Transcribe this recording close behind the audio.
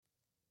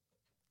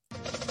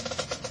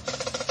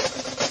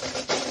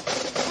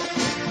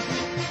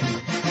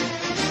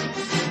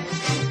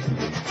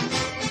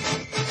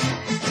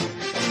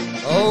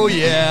Oh,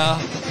 yeah.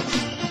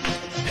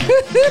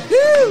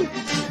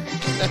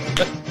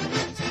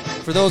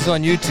 For those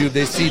on YouTube,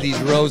 they see these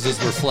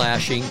roses were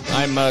flashing.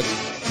 I'm going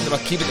to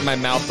keep it in my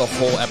mouth the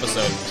whole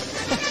episode.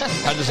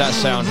 How does that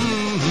sound?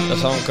 That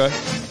sound okay?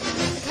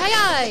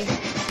 Aye.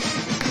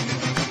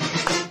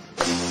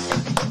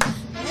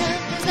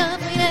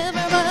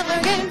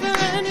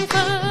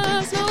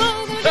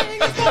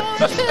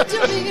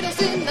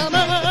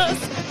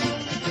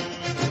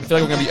 I feel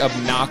like we're going to be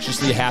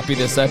obnoxiously happy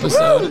this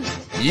episode.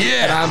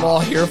 Yeah. And I'm all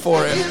here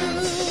for it.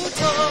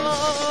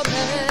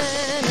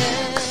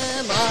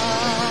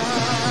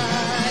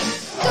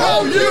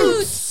 Go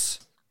Utes!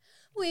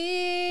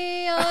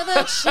 We are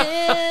the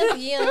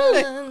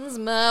champions,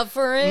 my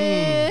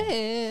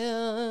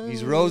friend.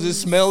 These roses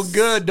smell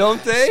good,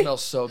 don't they? It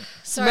smells so...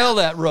 Smell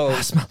that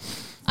rose.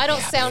 I don't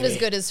sound as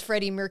good as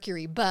Freddie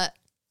Mercury, but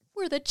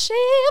we're the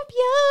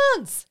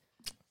champions.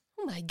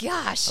 Oh my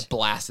gosh. I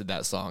blasted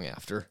that song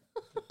after.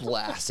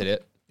 Blasted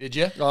it. Did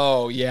you?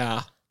 Oh,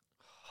 yeah.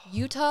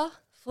 Utah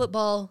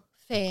football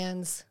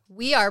fans,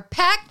 we are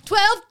Pac-12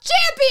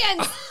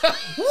 champions!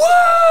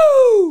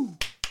 Woo!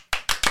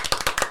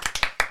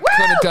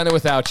 Couldn't have done it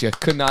without you.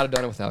 Could not have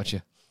done it without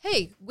you.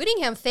 Hey,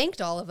 Whittingham thanked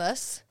all of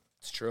us.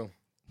 It's true.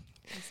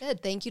 He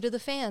said thank you to the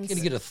fans. You're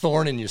going to get a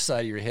thorn in your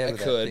side of your head I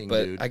with could, that thing,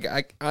 but dude.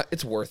 I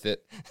it's worth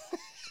it.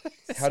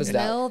 How does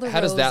Smell that? the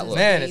How does that roses, look?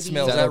 Man, it baby.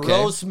 smells. Is that That okay?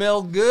 rose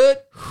smell good.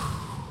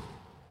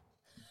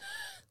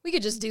 We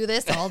could just do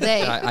this all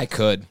day. I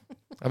could.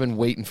 I've been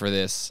waiting for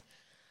this.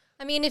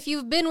 I mean, if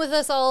you've been with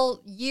us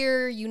all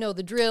year, you know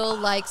the drill.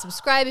 Like,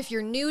 subscribe. If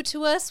you're new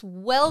to us,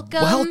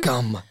 welcome.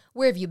 Welcome.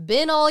 Where have you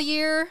been all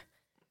year?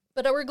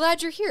 But we're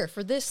glad you're here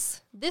for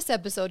this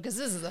episode because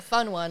this is a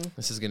fun one.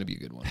 This is going to be a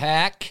good one.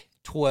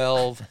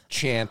 Pac-12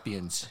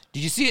 champions.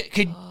 Did you see it?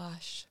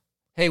 Gosh.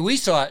 Hey, we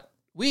saw it.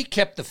 We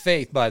kept the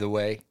faith, by the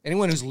way.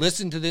 Anyone who's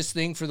listened to this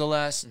thing for the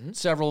last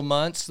several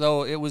months,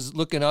 though it was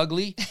looking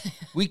ugly,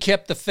 we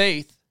kept the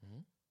faith.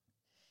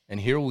 And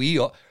here we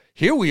are.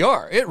 Here we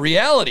are. It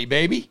reality,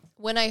 baby.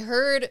 When I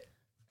heard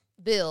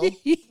Bill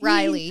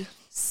Riley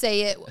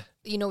say it,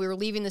 we were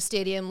leaving the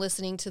stadium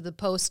listening to the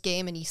post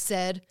game, and he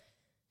said,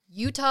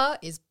 Utah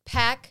is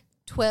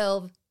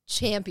Pac-12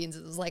 champions.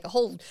 It was like a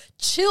whole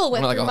chill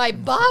went through my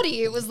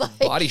body. It was like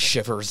Body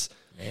shivers.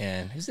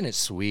 Man, isn't it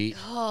sweet?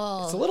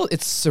 oh,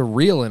 It's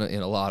surreal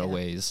in a lot of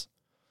ways.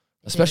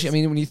 Especially, I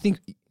mean, when you think,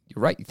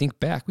 you're right, you think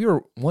back. We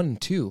were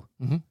 1-2,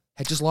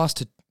 had just lost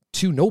to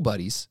two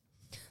nobodies,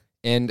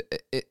 and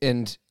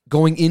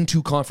going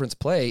into conference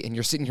play, and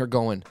you're sitting here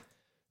going,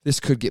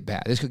 this could get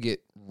bad. This could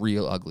get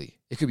real ugly.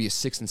 It could be a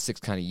 6-6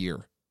 kind of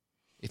year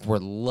if we're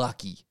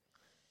lucky.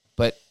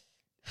 But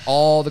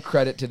all the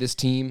credit to this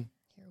team.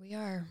 here we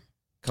are.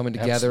 Coming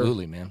together.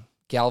 Absolutely, man.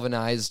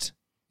 Galvanized.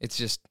 It's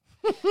just,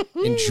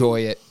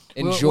 enjoy it.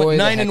 Enjoy we went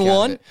the 9 heck and out of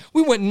 1. it.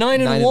 We went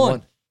 9 and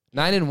 1.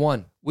 9 and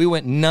 1. We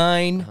went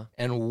 9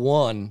 and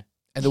 1.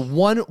 And the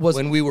one was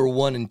when we were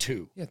 1 and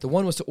 2. Yeah, the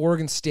one was to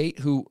Oregon State,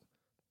 who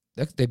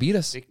they beat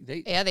us.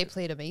 Yeah, they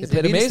played amazing.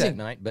 They played beat us amazing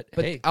that night, but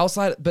hey,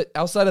 outside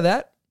of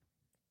that,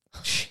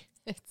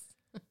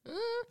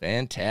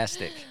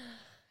 fantastic.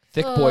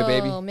 thick boy,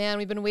 baby. Oh, man,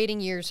 we've been waiting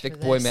years for Thick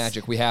this. boy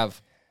magic. We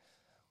have.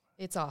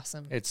 It's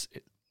awesome. It's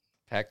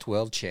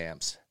Pac-12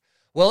 champs.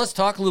 Well, let's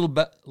talk a little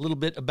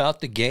bit about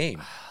the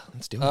game.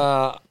 Let's do it.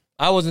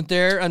 I wasn't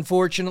there,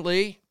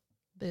 unfortunately.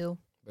 Boo.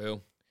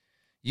 Boo.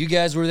 You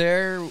guys were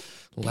there.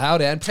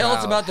 Loud and Tell us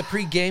proud. about the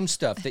pre-game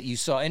stuff that you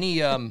saw.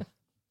 Any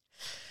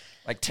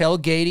like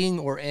tailgating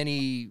or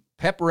any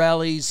pep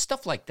rallies,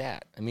 stuff like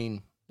that. I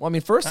mean,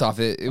 first off,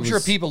 it I'm was. sure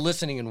people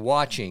listening and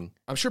watching.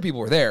 I'm sure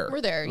people were there.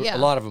 We're there, yeah. A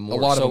lot of them were. A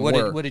lot of them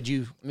were. What did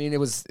you? I mean, it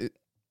was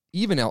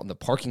even out in the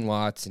parking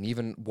lots and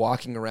even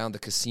walking around the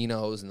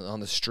casinos and on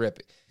the strip.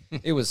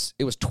 it was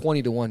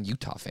 20-1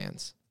 Utah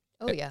fans.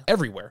 Oh, yeah.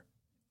 Everywhere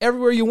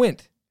you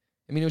went.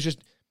 I mean, it was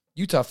just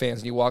Utah fans,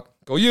 and you walk,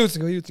 go Utes,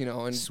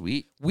 and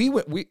Sweet. We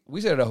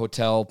stayed at a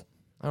hotel,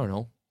 I don't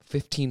know,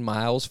 15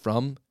 miles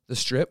from the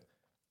strip.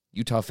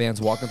 Utah fans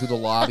walking through the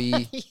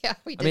lobby. Yeah,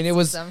 we did. I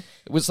mean,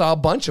 we saw a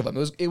bunch of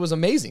them. It was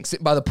amazing.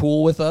 Sitting by the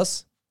pool with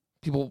us,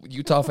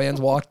 Utah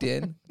fans walked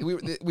in.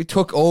 We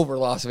took over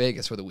Las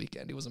Vegas for the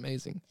weekend. It was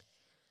amazing.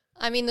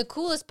 I mean, the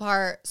coolest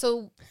part.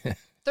 So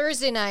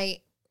Thursday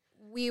night,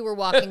 we were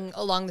walking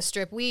along the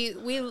strip. We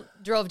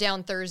drove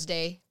down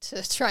Thursday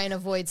to try and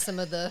avoid some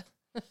of the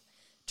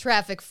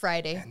traffic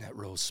Friday. And that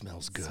rose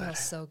smells good. Smells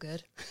so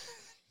good.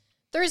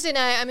 Thursday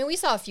night, I mean, we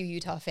saw a few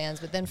Utah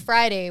fans, but then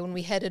Friday when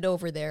we headed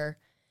over there,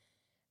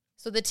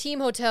 so the team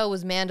hotel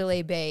was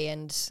Mandalay Bay,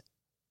 and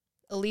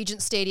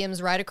Allegiant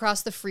Stadium's right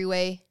across the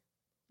freeway.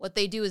 What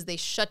they do is they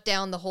shut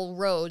down the whole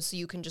road so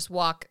you can just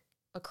walk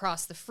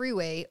across the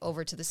freeway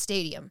over to the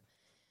stadium.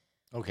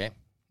 Okay.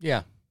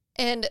 Yeah.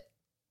 And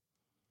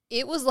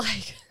it was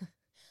like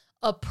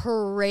a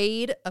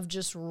parade of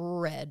just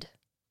red.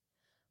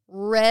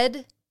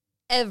 Red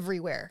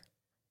everywhere.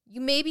 You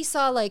maybe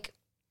saw like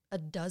a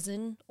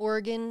dozen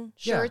Oregon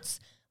shirts.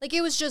 Like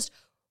it was just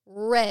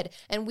red.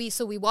 And we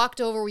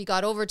walked over, we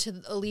got over to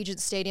the Allegiant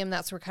Stadium.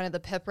 That's where kind of the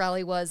pep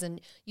rally was.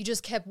 And you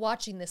just kept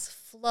watching this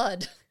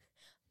flood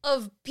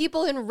of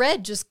people in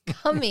red just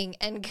coming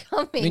and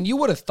coming. I mean, you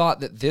would have thought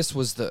that this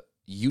was the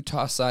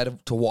Utah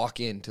side to walk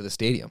into the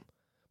stadium,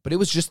 but it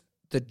was just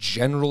the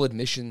general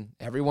admission.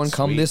 Everyone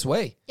come this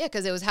way. Yeah,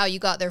 because it was how you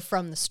got there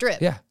from the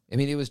Strip. Yeah. I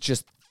mean, it was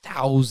just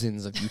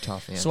thousands of Utah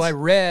fans. So I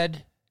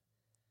read,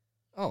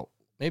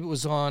 maybe it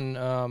was on,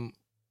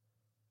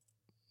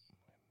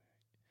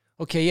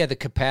 the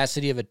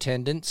capacity of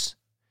attendance.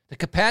 The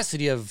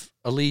capacity of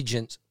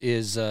Allegiant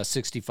is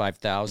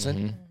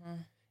 65,000,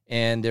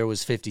 and there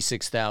was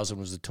 56,000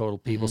 was the total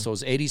people, so it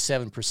was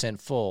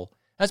 87% full.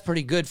 That's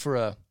pretty good for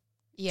a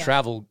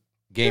travel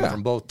game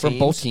from both teams. From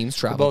both teams,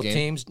 travel game.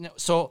 Teams.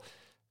 So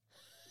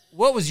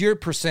what was your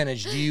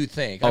percentage, do you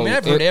think? I mean,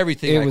 I've heard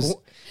everything.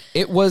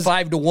 It was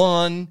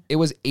 5-1. It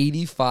was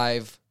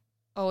 85%.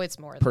 Oh, it's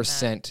more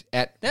than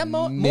at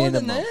more minimum.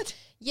 than that?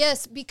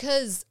 Yes,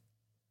 because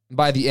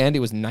by the end, it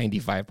was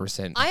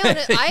 95%.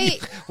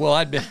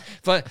 Well,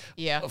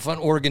 if an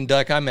Oregon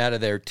Duck, I'm out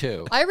of there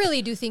too. I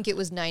really do think it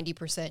was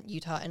 90%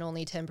 Utah and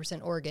only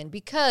 10% Oregon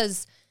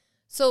because,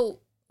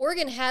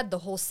 Oregon had the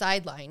whole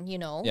sideline,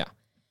 Yeah.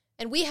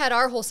 And we had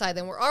our whole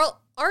sideline where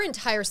our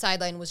entire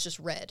sideline was just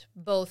red,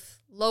 both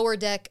lower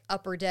deck,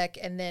 upper deck,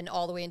 and then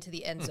all the way into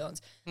the end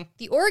zones.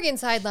 The Oregon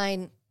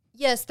sideline,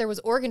 yes, there was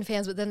Oregon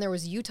fans, but then there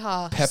was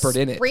Utah peppered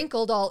in it,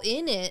 sprinkled all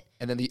in it.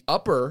 And then the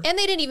upper, and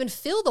they didn't even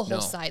fill the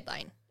whole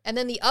sideline. And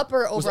then the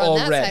upper over on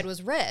that side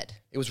was red.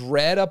 It was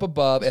red up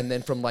above, and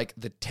then from like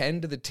the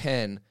 10 to the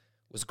 10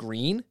 was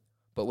green,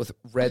 but with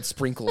red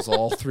sprinkles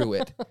all through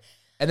it.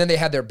 And then they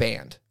had their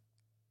band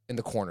in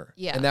the corner.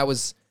 Yeah. And that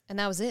was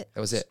it. That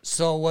was it.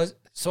 So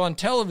on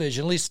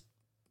television, at least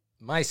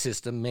my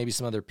system, maybe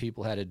some other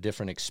people had a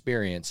different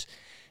experience,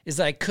 is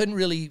I couldn't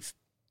really, I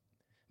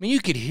mean, you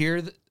could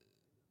hear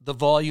the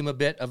volume a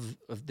bit of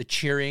the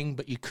cheering,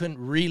 but you couldn't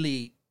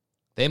really.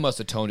 They must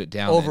have toned it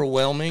down.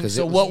 Overwhelming.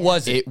 So what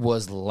was it? It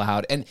was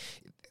loud. And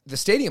the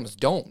stadium's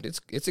domed.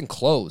 It's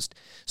enclosed.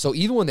 So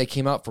even when they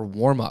came out for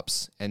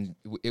warm-ups and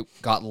it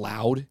got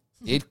loud,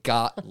 it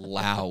got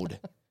loud.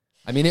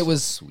 I mean, it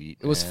was sweet.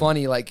 It was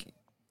funny, like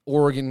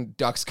Oregon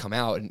Ducks come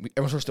out and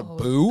everyone's supposed to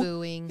boo.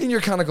 Booing. And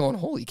you're kind of going,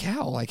 holy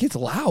cow, like it's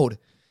loud.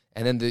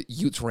 And then the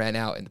Utes ran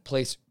out and the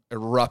place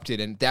erupted.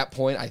 And at that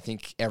point, I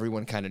think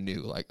everyone kind of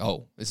knew, like,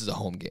 oh, this is a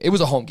home game. It was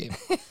a home game.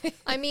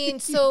 I mean,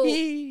 so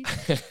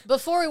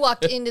before we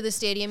walked into the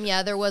stadium,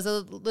 there was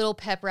a little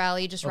pep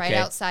rally just right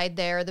outside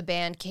there. The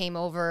band came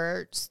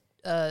over,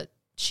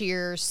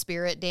 cheer,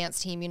 spirit,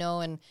 dance team,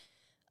 and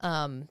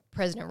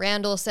President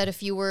Randall said a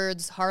few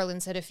words.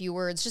 Harlan said a few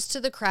words just to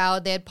the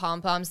crowd. They had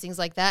pom-poms, things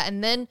like that.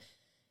 And then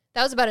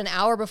that was about an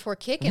hour before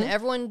kick, and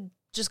everyone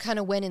just kind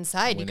of went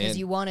inside because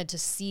you wanted to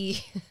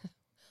see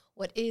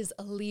what is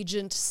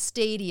Allegiant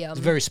Stadium. It's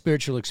a very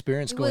spiritual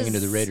experience going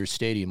into the Raiders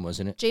Stadium,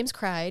 wasn't it? James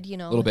cried, a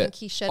little bit. I think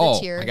he shed a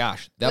tear. Oh, my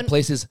gosh. That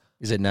place is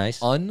it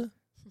nice?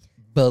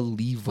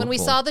 Unbelievable. When we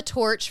saw the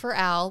torch for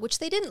Al, which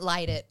they didn't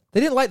light it. They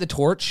didn't light the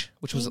torch,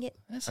 which was, Dang it.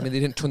 I mean, they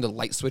didn't turn the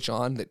light switch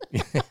on.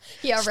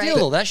 Yeah, right.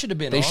 Still, that should have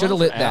been They should have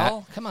lit that.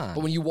 Al. Come on.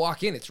 But when you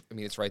walk in, it's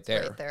right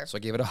there. Right there. So I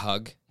gave it a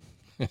hug.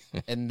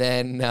 And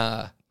then,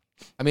 I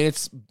mean,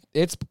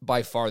 it's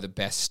by far the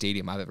best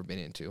stadium I've ever been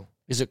into.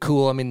 Is it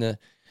cool? I mean,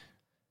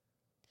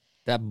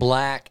 that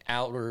black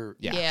outer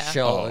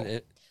shell.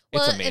 It's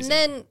amazing. And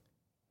then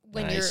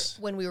when Nice.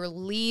 when we were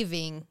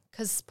leaving,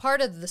 because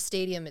part of the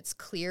stadium it's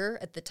clear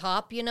at the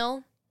top,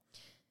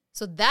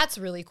 so that's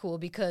really cool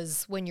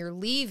because when you're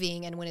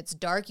leaving and when it's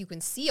dark, you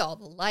can see all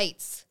the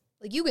lights.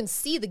 Like you can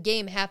see the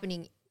game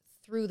happening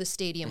through the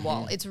stadium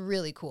wall. It's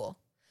really cool.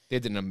 They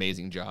did an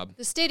amazing job.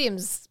 The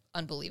stadium's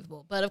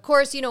unbelievable, but of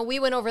course, we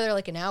went over there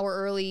like an hour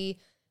early.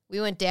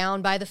 We went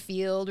down by the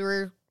field. We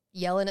were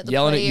yelling at the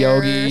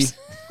players.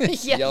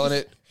 Yelling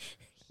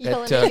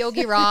at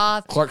Yogi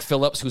Roth. Clark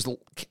Phillips, whose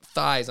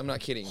thighs, I'm not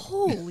kidding.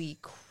 Holy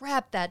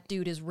crap, that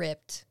dude is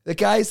ripped. The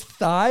guy's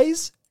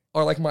thighs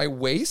are like my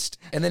waist,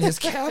 and then his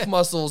calf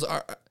muscles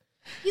are.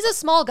 He's a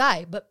small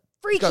guy, but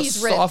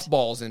he's ripped.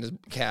 Softballs in his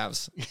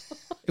calves.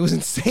 It was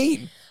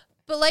insane.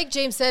 But like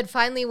James said,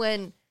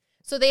 finally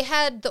so they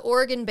had the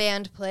Oregon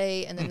band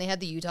play, and then they had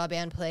the Utah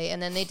band play,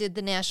 and then they did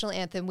the national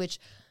anthem, which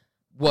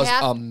was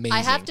amazing. I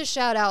have to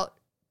shout out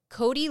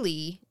Cody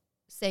Lee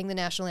sang the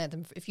national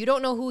anthem. If you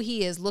don't know who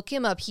he is, look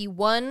him up. He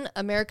won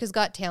America's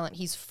Got Talent.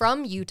 He's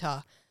from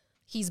Utah.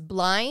 He's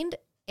blind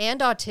and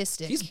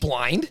autistic. He's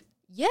blind?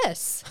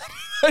 Yes.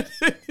 I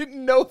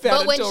didn't know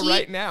that until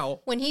right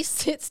now. When he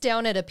sits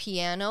down at a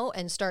piano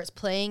and starts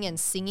playing and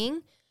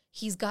singing,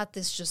 he's got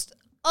this just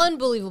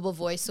unbelievable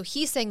voice. So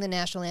he sang the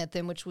national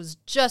anthem, which was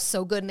just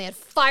so good. And they had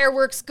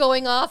fireworks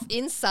going off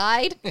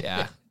inside.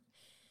 Yeah.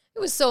 It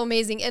was so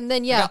amazing. And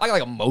then, I got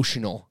like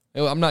emotional.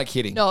 I'm not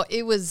kidding. No,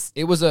 it was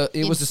a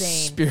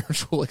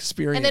spiritual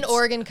experience. And then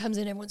Oregon comes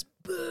in, everyone's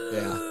boo.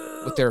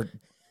 Yeah.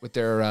 With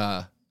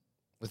their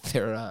with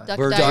their Duck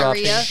bird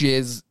diarrhea.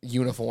 shiz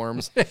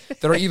uniforms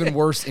that are even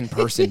worse in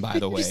person, by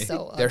the way.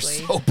 So They're ugly.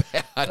 so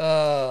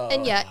bad.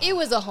 And yeah, it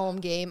was a home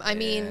game. I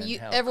mean, Man,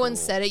 how everyone cool.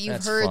 said it. You've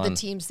That's heard fun. the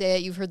team say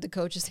it. You've heard the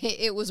coaches say it.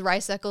 It was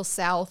Rice-Eccles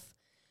South.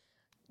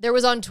 There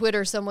was on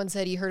Twitter, someone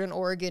said he heard an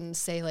Oregon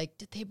say, like,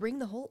 did they bring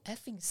the whole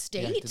effing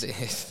state?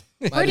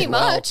 Might Pretty as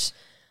well. much.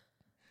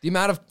 The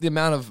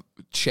amount of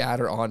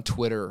chatter on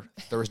Twitter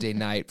Thursday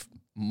night,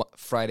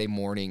 Friday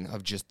morning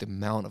of just the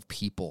amount of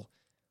people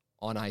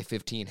on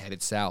I-15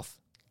 headed south.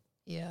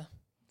 Yeah.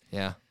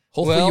 Yeah.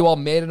 Hopefully Well- you all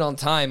made it on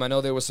time. I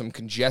know there was some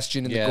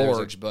congestion in the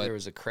gorge, but there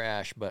was a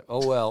crash, but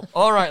oh well.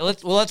 All right,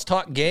 let's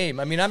talk game.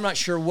 I mean, I'm not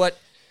sure what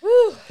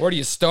where do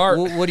you start?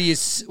 what do you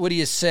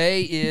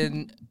say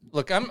in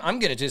look, I'm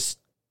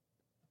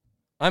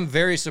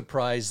very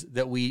surprised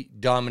that we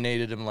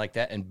dominated them like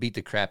that and beat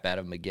the crap out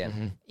of them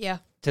again Yeah.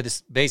 to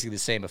this basically the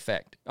same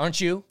effect.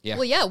 Aren't you? Yeah.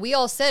 Well, yeah, we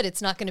all said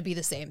it's not going to be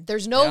the same.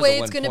 There's That no was way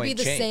a it's going to be 1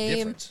 the point same.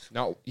 difference.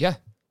 No, yeah.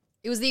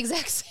 It was the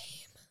exact same.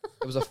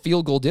 It was a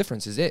field goal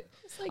difference, is it?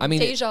 It's like I mean,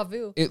 deja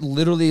vu. It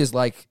literally is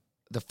like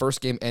the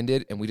first game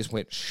ended and we just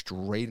went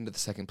straight into the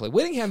second play.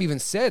 Whittingham even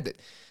said that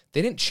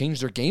they didn't change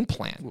their game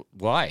plan.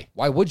 Why?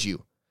 Why would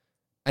you?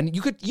 And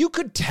you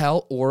could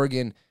tell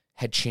Oregon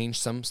had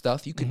changed some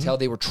stuff. You could tell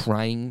they were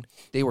trying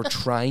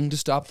to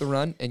stop the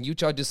run, and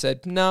Utah just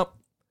said, "No,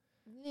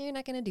 You're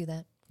not going to do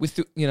that.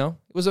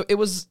 it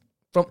was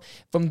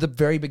from the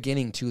very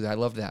beginning too. I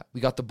love that.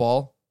 We got the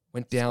ball,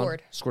 went down,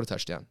 scored a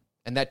touchdown.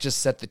 And that just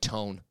set the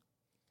tone.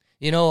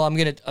 You know,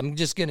 I'm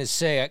just gonna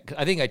say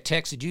I think I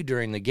texted you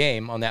during the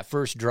game on that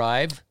first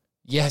drive.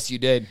 Yes, you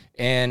did.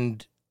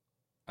 And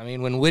I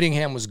mean, when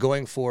Whittingham was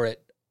going for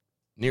it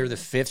near the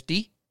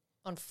 50,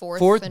 On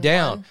fourth and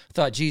down, one. I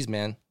thought, geez,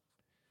 man.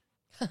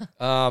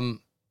 I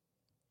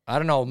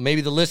don't know.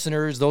 Maybe the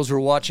listeners, those who are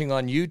watching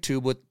on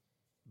YouTube,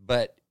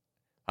 but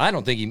I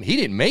don't think he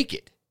didn't make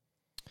it.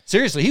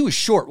 Seriously, he was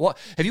short.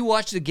 Have you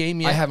watched the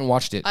game yet? I haven't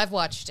watched it. I've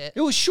watched it.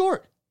 It was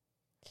short.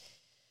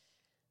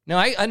 Now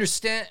I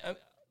understand.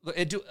 Well,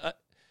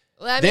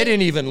 I They mean,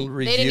 didn't even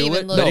review even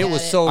it, look but it at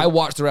was it. so I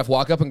watched the ref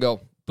walk up and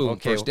go, boom,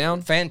 okay, first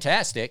down.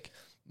 fantastic.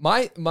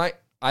 My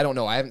I don't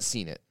know. I haven't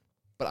seen it.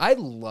 But I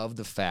love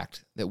the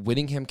fact that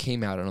Whittingham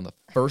came out and on the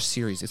first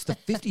series, it's the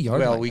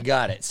 50-yard Well, line. we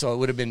got it, so it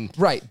would have been.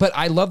 Right, but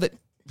I love that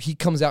he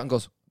comes out and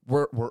goes,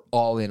 we're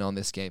all in on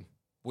this game.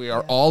 We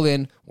are all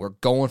in. We're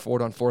going for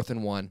it on 4th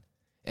and 1.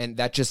 And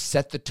that just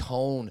set the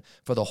tone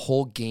for the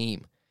whole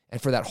game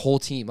and for that whole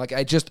team. Like,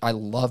 I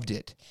loved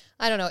it.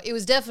 I don't know. It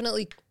was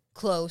definitely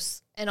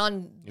close. And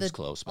on It was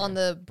close, on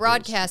man. the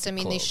broadcast, I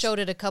mean, they close. showed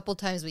it a couple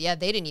times, but yeah,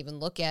 they didn't even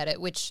look at it,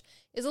 which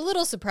is a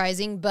little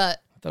surprising,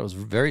 but I thought it was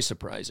very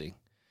surprising.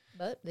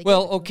 they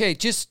Well, gave it- okay,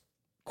 just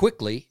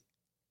quickly.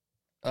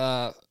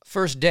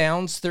 First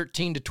downs,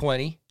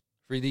 13-20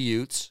 for the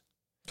Utes.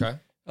 Okay.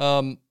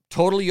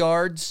 Total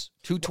yards,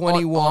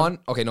 221.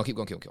 Okay, no, keep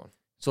going.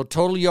 So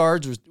total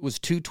yards was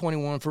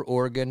 221 for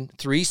Oregon,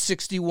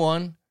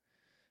 361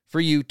 for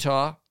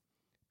Utah.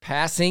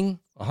 Passing,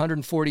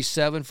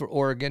 147 for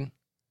Oregon,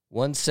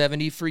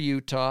 170 for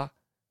Utah.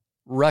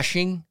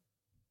 Rushing,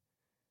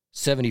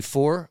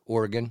 74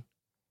 Oregon,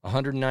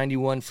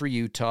 191 for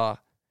Utah.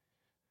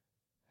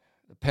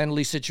 The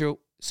penalty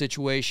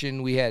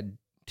situation, we had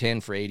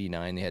 10 for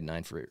 89. They had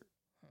 9 for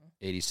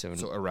 87.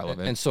 So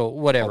irrelevant. And so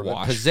whatever. A But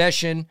wash.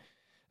 possession,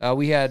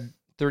 we had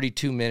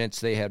 32 minutes.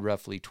 They had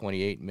roughly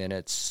 28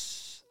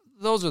 minutes.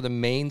 Those are the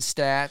main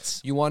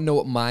stats. You want to know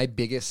what my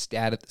biggest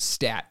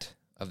stat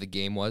of the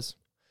game was?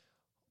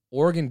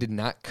 Oregon did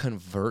not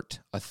convert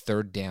a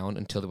third down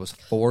until there was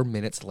 4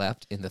 minutes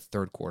left in the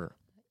third quarter.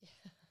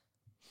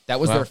 That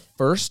was their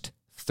first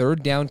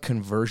third down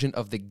conversion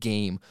of the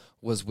game,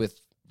 was with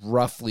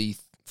roughly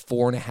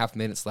 4.5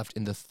 minutes left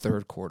in the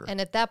third quarter. and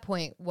at that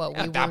point,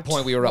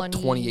 we were up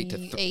 28 to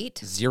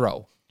 28?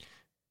 0.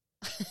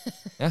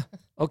 Yeah.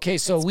 Okay,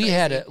 so That's we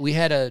crazy.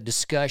 had a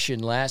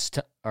discussion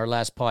our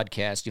last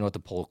podcast, with the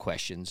poll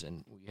questions,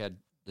 and we had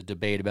the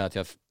debate about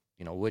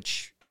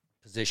which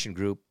position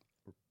group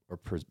or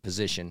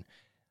position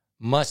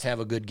must have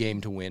a good game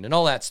to win and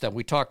all that stuff.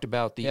 We talked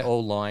about the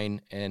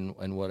O-line and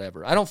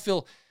whatever.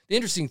 The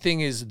interesting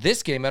thing is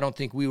this game, I don't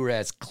think we were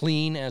as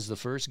clean as the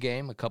first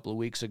game a couple of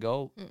weeks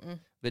ago,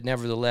 but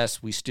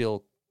nevertheless, we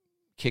still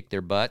kicked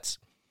their butts.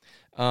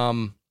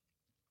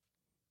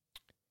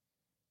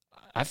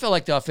 I felt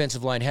like the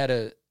offensive line had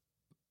an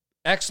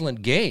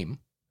excellent game,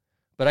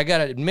 but I got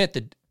to admit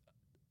that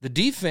the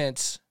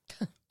defense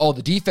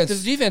The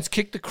defense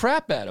kicked the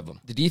crap out of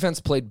them. The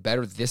defense played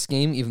better this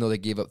game, even though they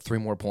gave up 3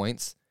 more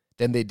points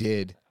than they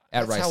did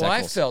at That's Rice how I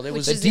Eccles. felt. It Which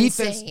was is the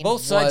defense. insane.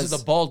 Both sides of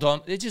Was- the ball.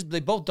 They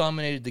both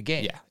dominated the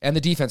game. Yeah, and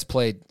the defense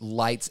played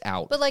lights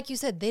out. But like you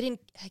said, they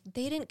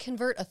didn't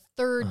convert a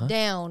third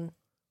down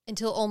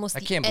until almost I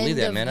the can't end believe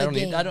that, of man. the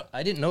game.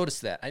 I didn't notice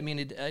that. I mean,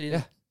 I didn't.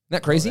 Isn't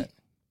that crazy? that.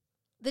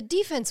 The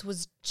defense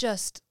was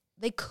just,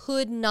 they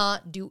could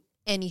not do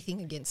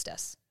anything against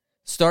us.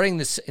 Starting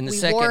this in the We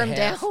second wore 'em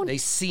half, down. they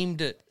seemed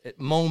to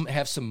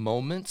have some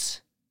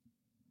moments,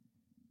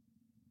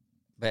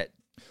 but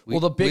we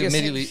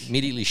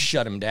immediately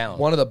shut them down.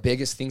 One of the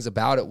biggest things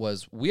about it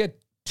was we had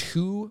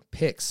 2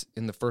 picks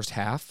in the first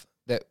half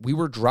that we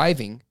were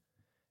driving,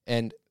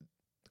 and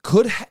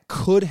could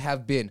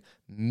have been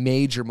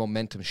major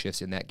momentum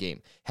shifts in that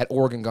game had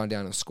Oregon gone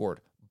down and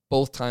scored.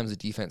 Both times the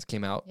defense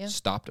came out,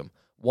 stopped them.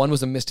 One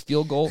was a missed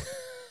field goal.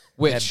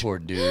 Which, that poor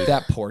dude.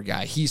 That poor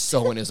guy. He's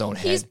so in his own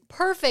head. He's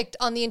perfect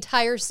on the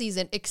entire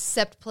season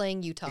except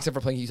playing Utah. Except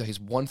for playing Utah. He's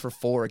 1 for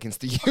 4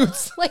 against the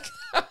Utes. Like,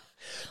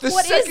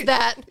 what is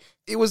that?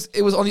 It was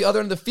on the other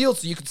end of the field,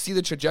 so you could see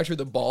the trajectory of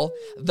the ball.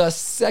 The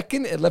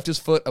second it left his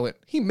foot, I went,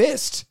 he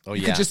missed. Oh,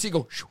 you yeah. could just see it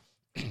go. Shoo.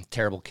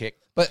 Terrible kick.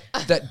 But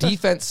that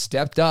defense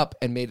stepped up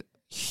and made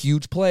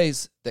huge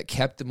plays that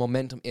kept the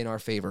momentum in our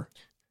favor.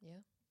 Yeah.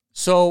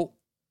 So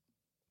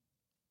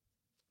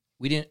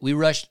we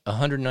rushed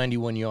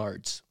 191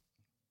 yards.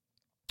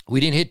 We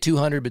didn't hit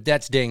 200, but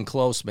that's dang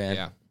close, man.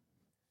 Yeah.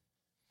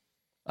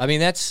 I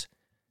mean,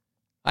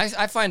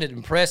 I find it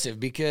impressive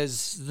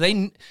because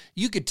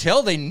you could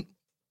tell they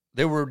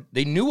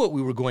knew what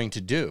we were going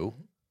to do.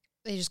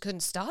 They just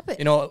couldn't stop it.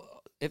 You know,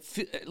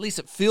 at least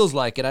it feels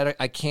like it.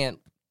 I can't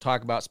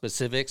talk about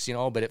specifics, you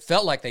know, but it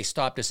felt like they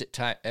stopped us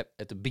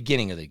at the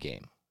beginning of the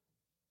game,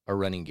 our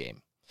running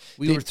game.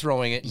 We were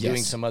throwing it and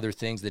doing some other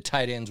things. The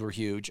tight ends were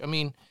huge. I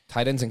mean,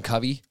 tight ends and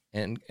Covey.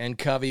 And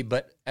Covey,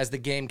 but as the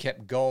game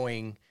kept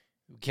going,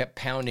 we kept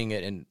pounding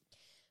it.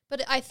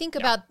 But I think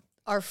about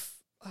our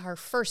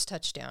first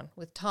touchdown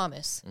with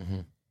Thomas.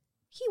 Mm-hmm.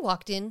 He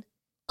walked in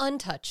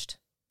untouched,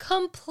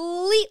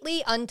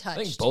 completely untouched.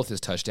 I think both his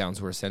touchdowns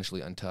were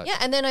essentially untouched. Yeah,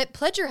 and then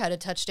Pledger had a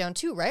touchdown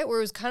too, right? Where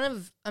it was kind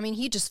of, I mean,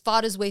 he just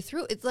fought his way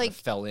through. It's like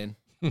fell in.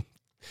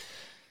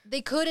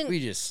 They couldn't.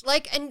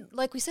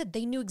 Like we said,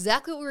 they knew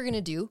exactly what we were going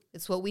to do.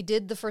 It's what we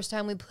did the first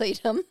time we played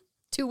them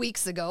 2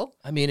 weeks ago.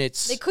 I mean,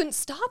 they couldn't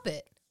stop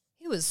it.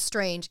 It was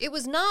strange. It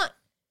was not.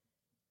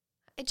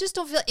 I just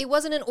don't feel it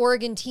wasn't an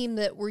Oregon team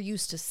that we're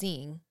used to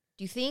seeing.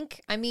 Do you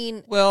think? I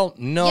mean, well,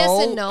 no.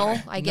 Yes and no,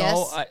 I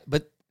guess.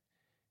 But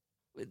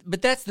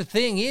that's the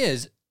thing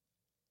is,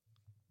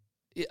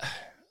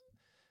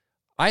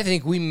 I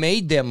think we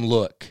made them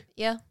look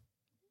yeah,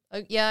 I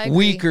agree.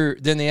 weaker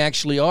than they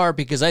actually are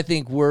because I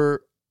think we're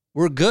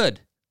good.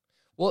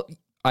 Well,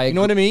 you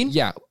know what I mean?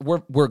 Yeah,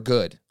 we're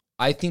good.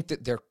 I think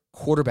that their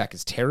quarterback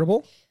is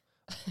terrible.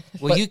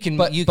 Well, you can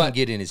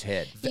get in his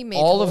head.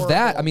 All of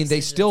that, I mean, decisions.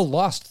 they still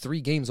lost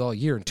 3 games all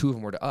year, and 2 of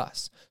them were to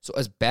us. So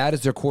as bad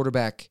as their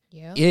quarterback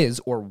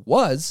is or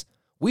was,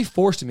 we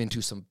forced him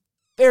into some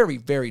very,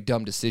 very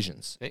dumb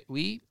decisions.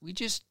 We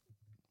just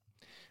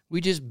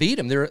beat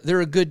them.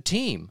 They're a good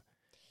team,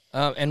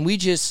 and we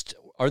just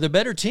are the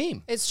better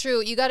team. It's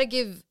true. You got to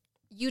give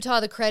Utah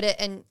the credit,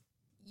 and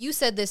you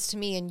said this to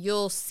me, and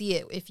you'll see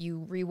it if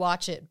you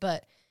rewatch it.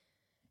 But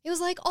it was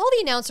like all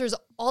the announcers,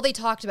 all they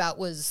talked about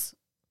was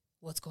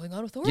what's going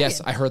on with Oregon. Yes,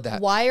 I heard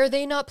that. Why are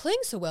they not playing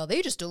so well?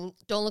 They just don't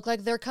look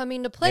like they're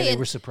coming to play. Yeah, they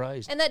were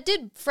surprised. And that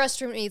did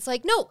frustrate me. It's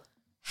like, no,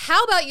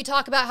 how about you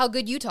talk about how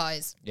good Utah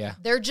is? Yeah.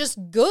 They're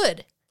just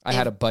good. I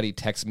had a buddy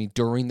text me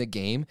during the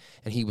game,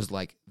 and he was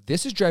like,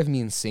 this is driving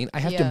me insane. I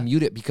have to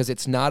mute it because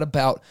it's not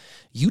about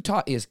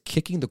Utah is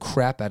kicking the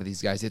crap out of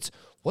these guys. It's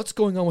what's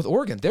going on with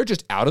Oregon. They're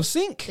just out of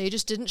sync. They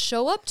just didn't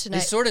show up tonight.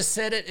 They sort of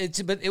said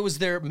it, but it was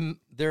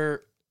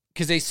their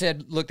because they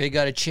said, look, they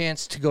got a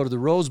chance to go to the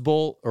Rose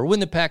Bowl or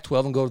win the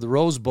Pac-12 and go to the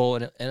Rose Bowl,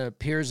 and it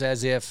appears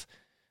as if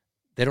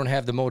they don't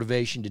have the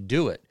motivation to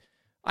do it.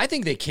 I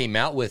think they came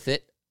out with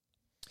it.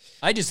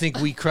 I just think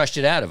we crushed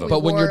it out of them.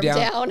 But when you're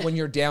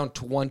down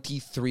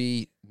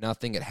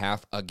 23-0 at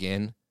half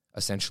again,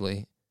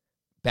 essentially,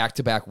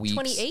 back-to-back weeks.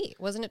 28,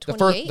 wasn't it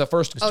 28? The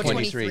first was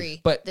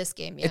 23. But this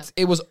game, yeah.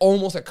 It was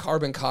almost a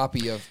carbon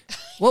copy of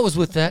what was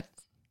with that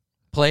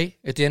play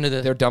at the end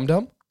of their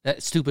dum-dum?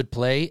 That stupid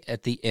play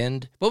at the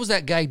end. What was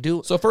that guy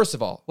do? So first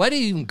of all, why did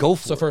he even go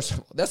for it? So first of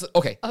all, that's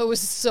okay. Oh, it was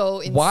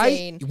so insane.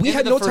 Why? We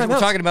had no timeouts. We're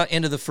talking about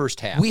end of the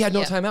first half. We had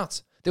no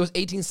timeouts. There was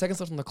 18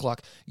 seconds left on the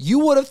clock. You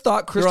would have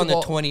thought Cristobal... They're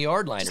on the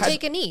 20-yard line. Just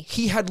take a knee.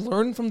 He had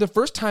learned from the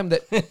first time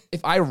that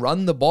if I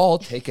run the ball,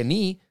 take a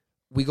knee,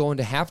 we go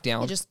into half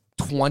down, just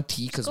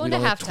 20 because we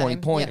don't have 20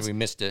 points. And we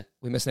missed an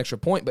extra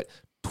point, but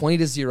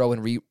 20-0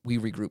 and we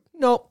regroup.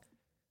 Nope.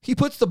 He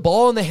puts the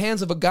ball in the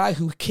hands of a guy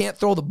who can't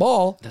throw the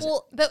ball.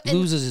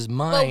 Loses his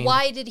mind. But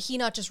why did he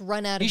not just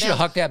run out of bounds? He should have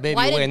hucked that baby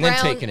away and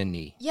then taken a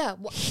knee. Yeah.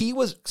 He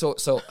was...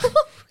 So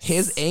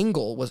his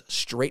angle was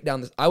straight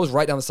down... I was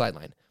right down the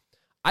sideline.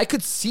 I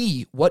could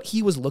see what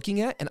he was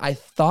looking at, and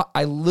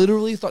I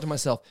literally thought to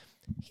myself,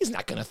 he's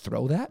not going to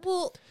throw that.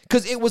 Well...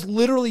 Because it was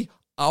literally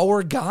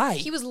our guy.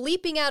 He was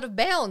leaping out of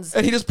bounds.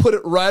 And he just put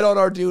it right on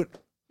our dude.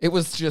 It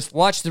was just...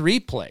 Watch the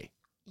replay.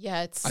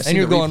 Yeah, it's... I see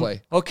the replay.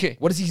 Going, okay.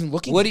 What is he even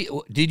looking at?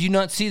 Did you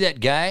not see that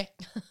guy?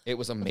 It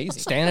was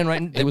amazing. Standing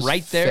right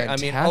there. Fantastic. I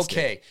mean,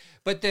 okay.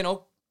 But then,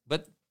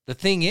 but the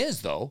thing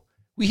is, though,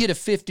 we hit a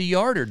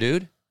 50-yarder,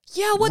 dude.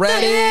 Yeah, what the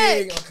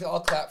heck? Okay, I'll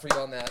clap for you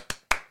on that.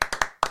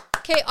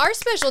 Okay, our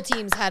special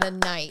teams had a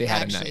night, They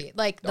had actually. a night.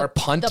 Like Our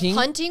punting... The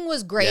punting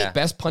was great. Yeah.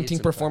 Best punting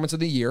performance of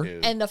the year.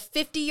 Dude. And the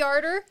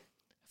 50-yarder...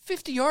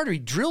 50-yarder, he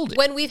drilled it.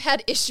 When we've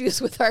had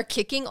issues with our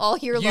kicking all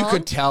year long. You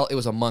could tell it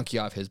was a monkey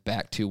off his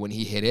back, too, when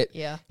he hit it.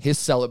 Yeah. His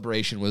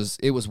celebration was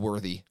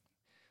worthy.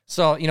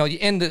 So,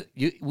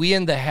 we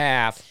end the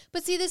half.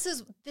 But see, this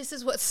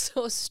is what's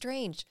so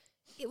strange.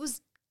 It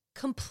was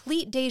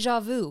complete deja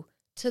vu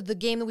to the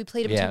game that we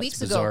played 2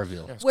 weeks ago.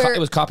 Bizarreville. It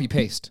was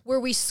copy-paste. Where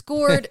we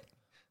scored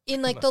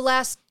in like the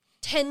last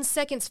 10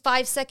 seconds,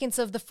 5 seconons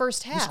of the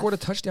first half. He scored a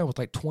touchdown with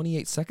like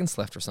 28 seconds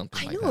left or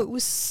something I like know, that. it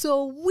was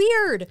so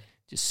weird.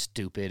 Just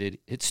stupid.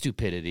 It's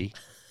stupidity.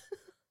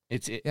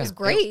 It's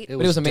great. But it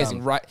was amazing,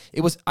 dumb. right?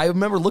 I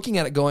remember looking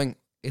at it going,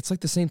 it's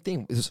like the same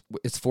thing. It's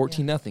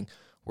 14-0.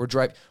 We're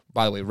driving.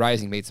 By the way,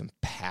 Rising made some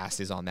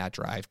passes on that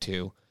drive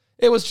too.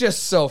 It was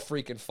just so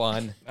freaking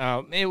fun.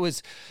 It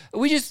was.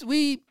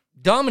 We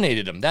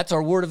dominated them. That's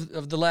our word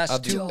of the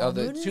last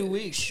 2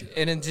 weeks.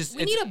 And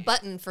We need a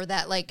button for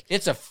that. Like,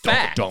 it's a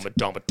fact.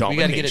 Domination. We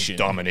got to get a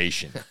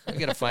domination. We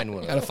got to find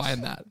one. Got to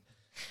find that.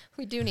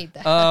 we do need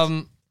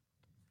that.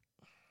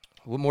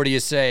 What more do you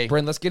say?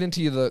 Brent, let's get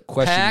into the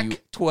question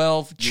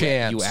Pac-12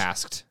 champs. you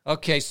asked.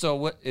 Okay, so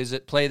what is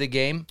it? Play the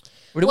game?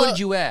 What did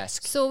you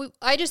ask? So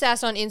I just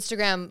asked on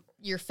Instagram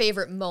your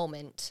favorite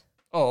moment.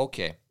 Oh,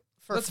 okay.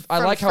 I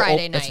like how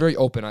Friday night. that's very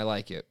open. I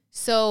like it.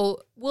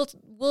 So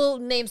we'll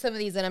name some of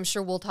these, and I'm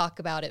sure we'll talk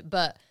about it.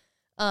 But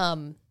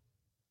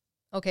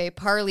okay,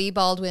 Parley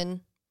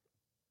Baldwin,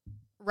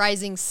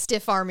 Rising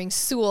stiff arming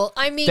Sewell.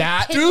 I mean,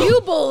 can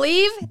you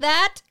believe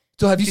that?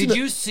 So have you seen Did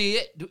you see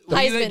it? You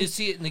had to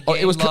see it in the game Oh,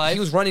 it was live. he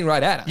was running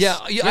right at us. Yeah,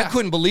 I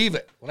couldn't believe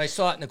it when I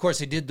saw it, and of course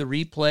they did the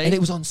replay. And it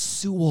was on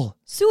Sewell.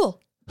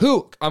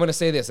 Who, I'm going to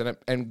say this,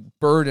 and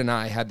Bird and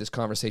I had this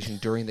conversation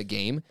during the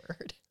game.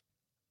 Bird.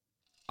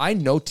 I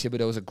know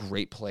Thibodeau is a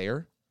great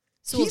player.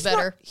 Sewell's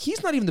better.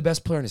 He's not even the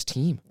best player on his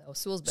team. No,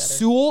 Sewell's better.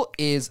 Sewell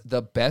is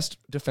the best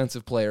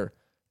defensive player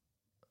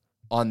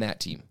on that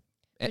team.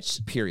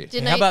 Period.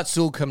 How about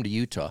Sewell come to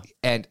Utah?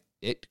 And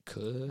it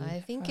could. I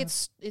think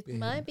it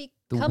might be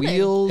The coming.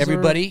 wheels.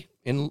 Everybody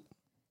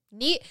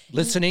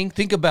listening, Ne-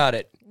 think about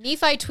it.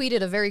 Nephi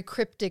tweeted a very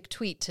cryptic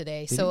tweet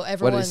today. So What did he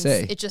everyone's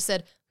say? it just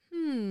said,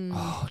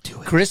 Oh,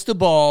 do it.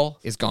 Cristobal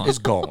Is gone. Is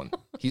gone.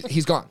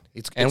 He's gone.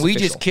 It's We official.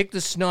 just kicked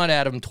the snot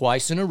out of him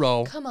twice in a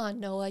row. come on,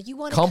 Noah, you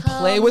want to Come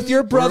play with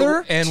your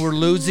brother. And we're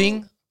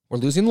losing We're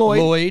losing Lloyd.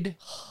 Lloyd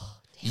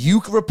You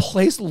can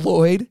replace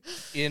Lloyd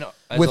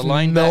as with a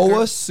linebacker.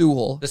 Noah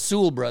Sewell. The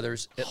Sewell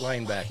brothers at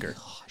linebacker.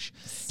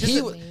 He,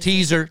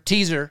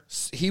 Teaser.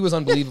 he was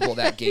unbelievable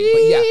that game. But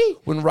yeah,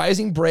 when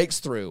Rising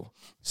breaks through,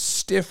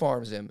 stiff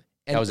arms him,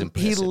 and That was he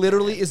impressive.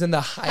 literally is in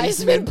the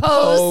Heisman Heisman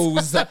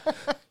pose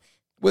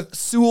with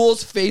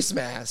Sewell's face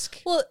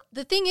mask. Well,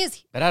 the thing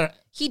is, But I don't.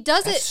 he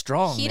does That's it.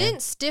 strong, He man.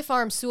 didn't stiff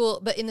arm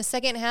Sewell, but in the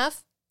second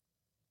half,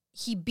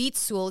 he beats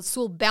Sewell.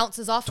 Sewell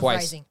bounces off of Twice.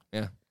 Rising.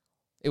 Yeah.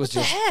 It was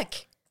What the just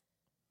heck?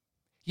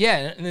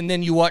 Yeah, and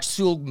then you watch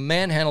Sewell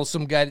manhandle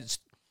some guy that's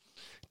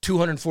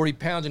 240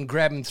 pounds and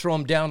grab him and throw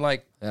him down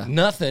like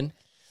nothing.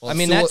 I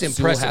mean, that's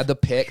impressive. Sewell had the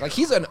pick. Like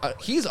he's a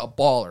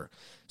baller.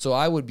 So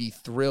I would be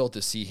thrilled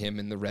to see him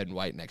in the red and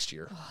white next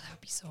year. Oh, that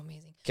would be so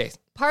amazing. Okay.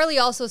 Parley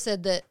also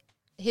said that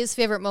his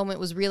favorite moment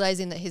was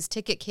realizing that his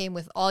ticket came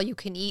with all you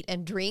can eat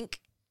and drink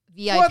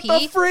VIP. What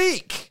the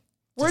freak?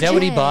 Is that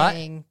what he bought?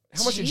 Dang.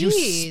 How much did you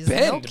Jeez,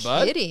 spend, no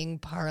bud? kidding,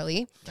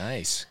 Parley.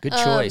 Nice. Good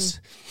choice.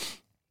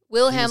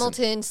 Will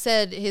Hamilton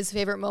said his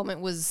favorite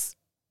moment was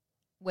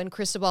when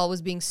Cristobal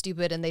was being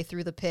stupid and they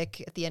threw the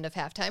pick at the end of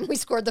halftime. We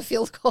scored the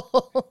field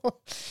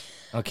goal.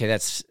 Okay,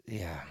 that's,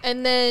 yeah.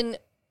 And then,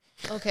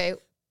 okay,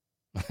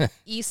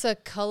 Issa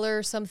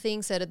Color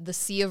something said the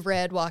sea of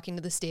red walking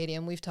to the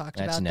stadium. We've talked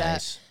That's about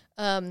nice.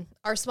 that.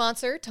 Our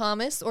sponsor,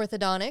 Thomas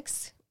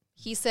Orthodontics,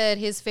 he said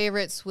his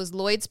favorites was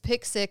Lloyd's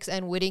pick six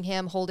and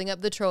Whittingham holding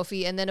up the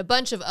trophy. And then a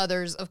bunch of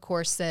others, of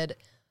course, said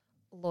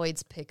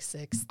Lloyd's pick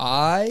six.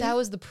 That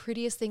was the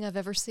prettiest thing I've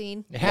ever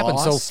seen. It happened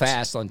so lost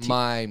fast on TV.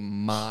 my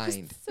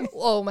mind.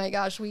 Oh my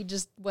gosh, we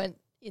just went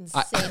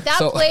insane. so- That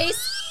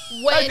place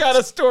went I got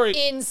a story.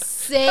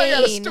 insane. I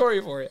got a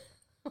story for you.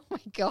 Oh my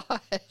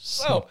gosh.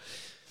 So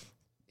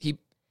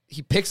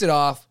he picks it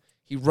off,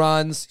 he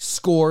runs,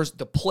 scores,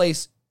 the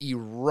place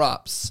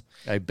erupts.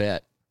 I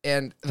bet.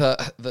 And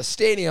the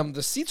stadium,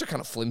 the seats are kind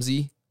of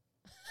flimsy.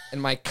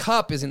 And my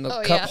cup is in the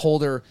cup yeah.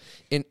 holder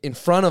in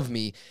front of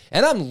me,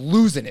 and I'm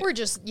losing it. We're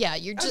just, yeah,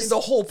 you're That's just the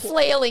whole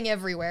flailing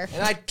everywhere.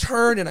 And I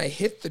turned and I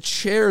hit the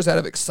chairs out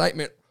of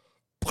excitement,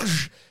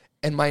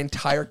 and my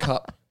entire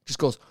cup just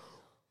goes,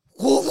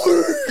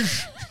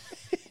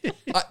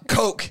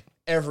 Coke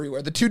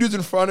everywhere. The two dudes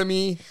in front of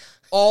me,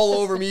 all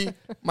over me.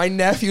 My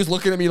nephew's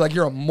looking at me like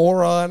you're a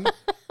moron,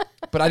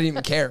 but I didn't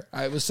even care.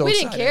 I was so We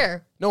excited. didn't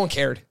care. No one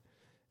cared.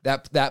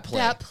 That play.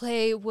 That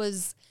play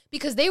was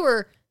because they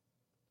were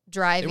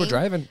driving. They were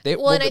driving.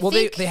 And I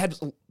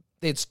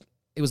think,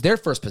 it was their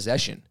first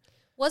possession.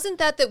 wasn't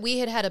that we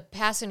had a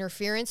pass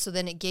interference, so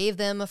then it gave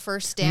them a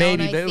first down.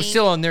 Maybe, I but it was think.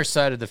 still on their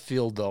side of the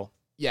field, though.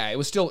 Yeah, it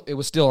was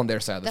still on their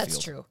side of the That's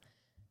field. true.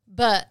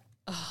 But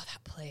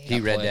that play.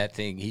 He read play. that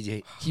thing.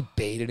 He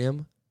baited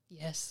him.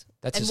 Yes.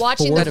 That's and his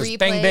watching fourth. the that was replay.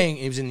 bang, bang.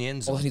 He was in the end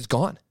Well, zone. and he's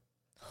gone.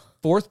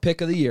 4th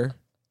pick of the year,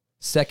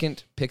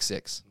 2nd pick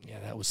six. Yeah,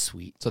 that was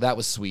sweet. So that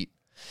was sweet.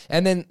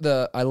 And then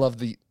I love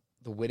the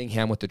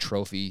Whittingham with the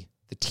trophy,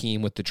 the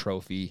team with the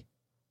trophy.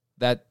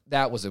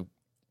 That was a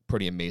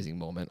pretty amazing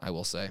moment, I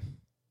will say.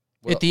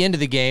 At the end of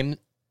the game,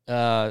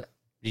 the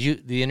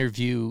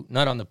interview,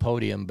 not on the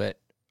podium, but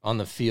on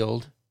the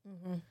field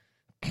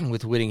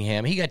with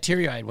Whittingham, he got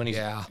teary-eyed when he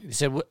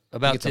said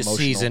about this emotional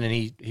season, and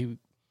he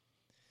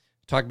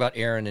talked about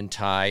Aaron and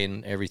Ty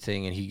and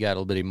everything, and he got a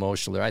little bit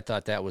emotional there. I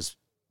thought that was,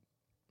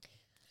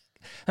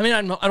 I mean,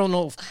 I don't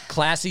know if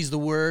classy's the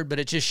word, but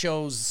it just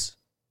shows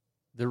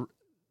the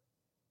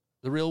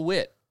real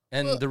wit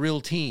and the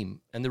real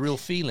team and the real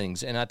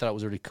feelings, and I thought it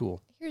was really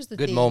cool. Here's the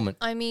Good thing. moment.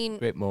 I mean,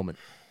 great moment.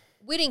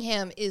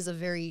 Whittingham is a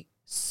very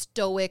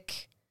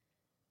stoic,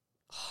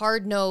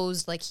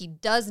 hard-nosed, like he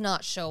does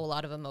not show a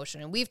lot of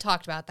emotion, and we've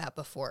talked about that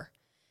before.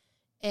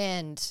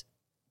 And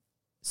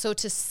so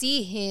to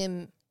see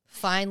him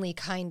finally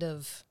kind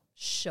of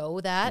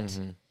show that,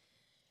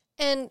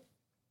 and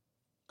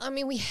I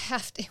mean, we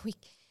have to,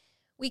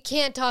 we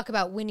can't talk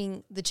about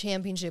winning the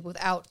championship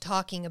without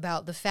talking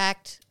about the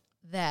fact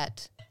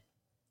that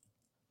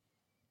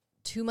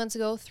 2 months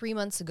ago, 3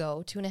 months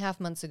ago, 2.5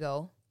 months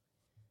ago,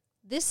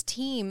 this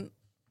team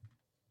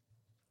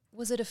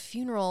was at a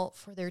funeral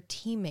for their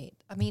teammate.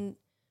 I mean,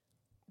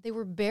 they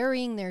were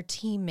burying their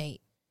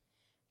teammate.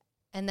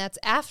 And that's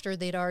after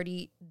they'd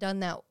already done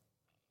that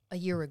a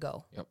year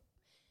ago. Yep.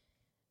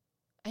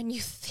 And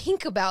you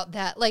think about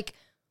that, like,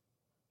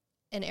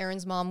 and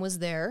Aaron's mom was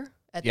there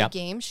at the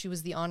game. She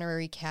was the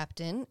honorary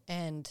captain.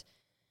 And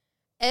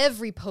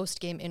every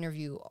post-game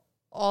interview,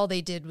 all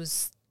they did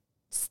was,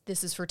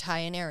 this is for Ty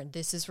and Aaron.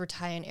 This is for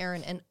Ty and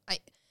Aaron. And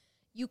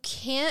you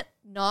can't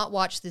not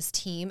watch this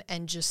team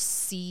and just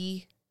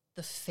see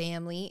the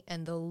family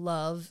and the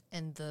love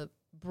and the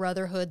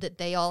brotherhood that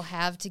they all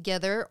have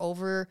together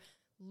over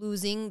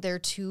losing their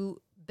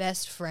 2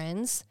 best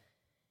friends.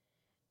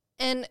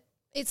 And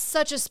it's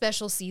such a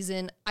special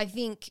season. I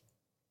think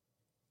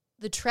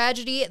the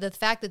tragedy, the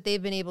fact that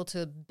they've been able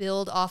to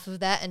build off of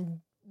that and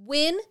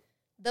win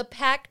the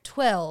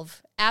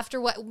Pac-12 after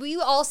what we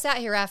all sat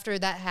here after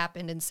that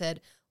happened and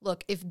said,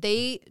 look, if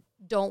they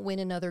don't win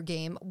another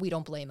game, we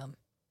don't blame them.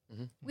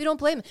 We don't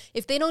blame them.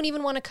 If they don't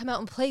even want to come out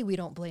and play, we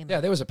don't blame them.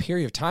 Yeah, there was a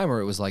period of time where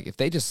it was like if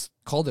they just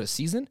called it a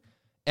season,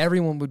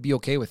 everyone would be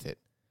okay with it.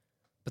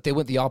 But they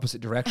went the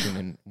opposite direction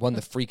and won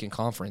the freaking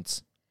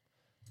conference.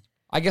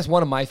 I guess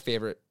one of my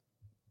favorite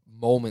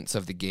moments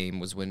of the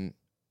game was when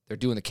they're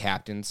doing the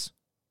captains,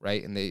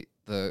 right? And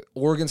the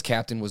Oregon's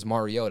captain was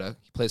Mariota.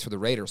 He plays for the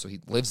Raiders, so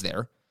he lives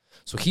there.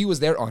 So he was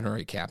their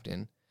honorary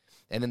captain.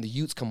 And then the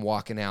Utes come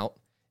walking out,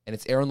 and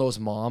it's Aaron Lowe's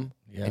mom,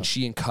 and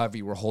she and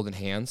Covey were holding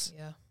hands.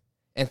 Yeah.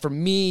 And for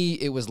me,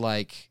 it was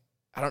like,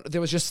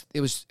 it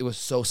was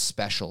so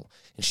special.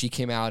 And she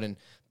came out, and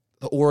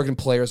the Oregon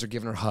players are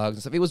giving her hugs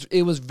and stuff.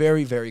 It was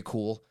very, very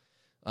cool.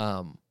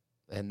 And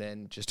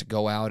then just to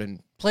go out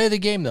and play the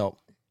game, though.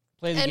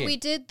 Play the game. And we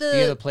did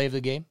the play of the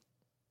game.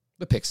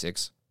 The pick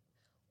six.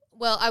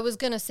 Well, I was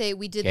gonna say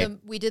we did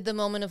the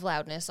moment of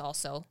loudness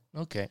also.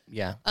 Okay,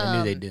 yeah, I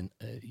knew they didn't.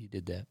 You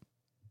did that.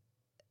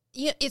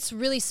 Yeah, it's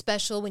really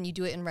special when you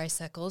do it in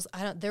Rice Eccles.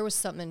 There was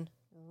something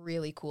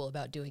really cool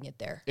about doing it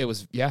there. It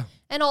was, yeah.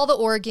 And all the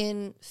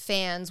Oregon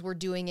fans were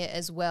doing it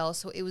as well.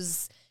 So it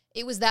was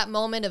that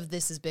moment of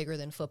this is bigger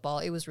than football.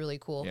 It was really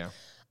cool. Yeah.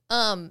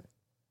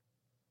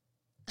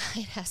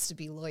 It has to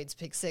be Lloyd's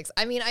pick six.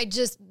 I mean,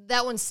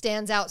 that one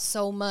stands out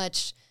so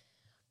much.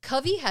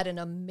 Covey had an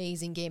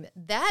amazing game.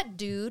 That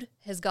dude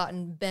has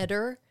gotten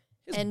better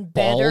and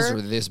better. Balls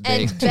are this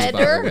big, and too, by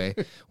better. the way.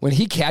 When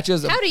he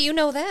catches, How do you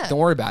know that? don't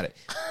worry about it.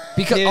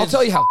 Because I'll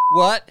tell you how.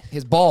 What?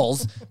 His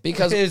balls.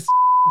 Because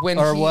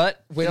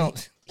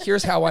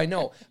here's how I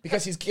know.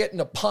 Because he's getting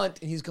a punt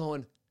and he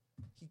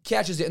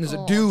catches it and there's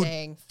a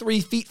dude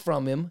 3 feet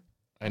from him.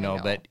 I know,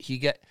 but he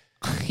got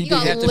have to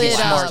be lit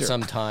smart up.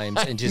 sometimes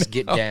and just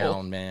get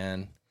down,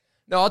 man.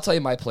 No, I'll tell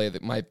you my play of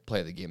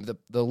the game.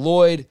 The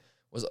Lloyd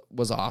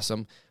was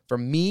awesome. For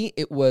me,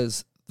 it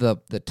was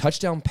the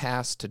touchdown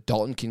pass to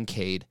Dalton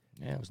Kincaid.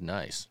 Yeah, it was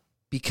nice.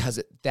 Because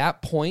at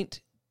that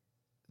point,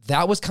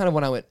 that was kind of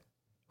when I went,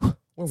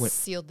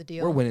 sealed the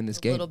deal. We're winning this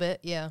game. A little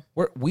bit, yeah.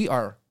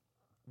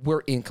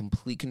 We're in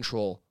complete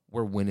control.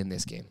 We're winning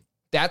this game.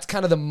 That's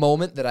kind of the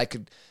moment that I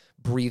could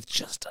breathe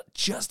just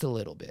a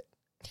little bit.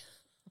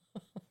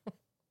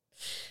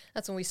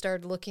 That's when we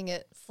started looking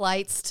at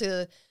flights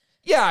to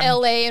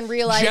LA and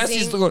realizing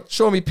Jesse's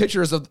showing me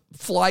pictures of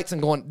flights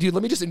and going, dude,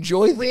 let me just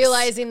enjoy this.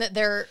 Realizing that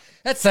they're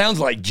that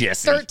sounds like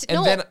Jesse.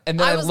 And then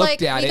I was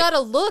looked like, at we gotta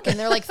look, and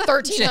they're like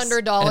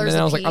 $1,300. And then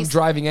I was like, piece. I'm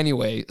driving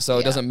anyway, so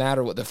it doesn't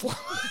matter what the flight.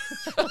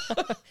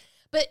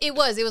 But it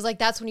was like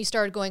that's when you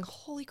started going,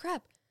 holy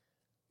crap,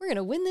 we're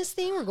gonna win this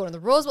thing. We're going to the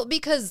Rose Bowl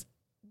because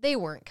they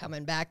weren't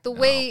coming back the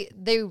way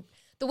they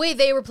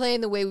were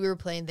playing, the way we were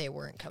playing. They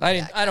weren't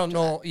coming back. I don't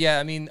know. That. Yeah,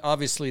 I mean,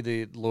 obviously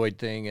the Lloyd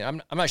thing.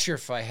 I'm not sure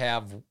if I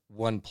have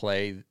one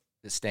play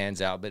that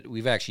stands out, but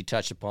we've actually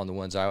touched upon the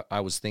ones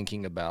I was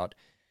thinking about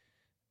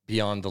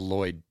beyond the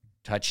Lloyd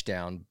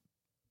touchdown.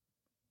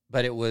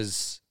 But it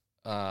was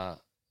the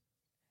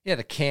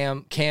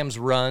Cam's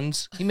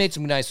runs. He made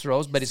some nice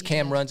throws, but his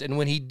Cam runs. And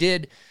when he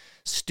did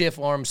stiff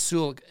arm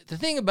Sewell, the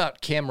thing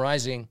about Cam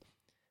Rising,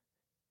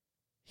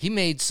 he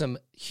made some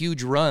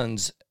huge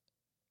runs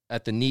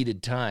at the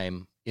needed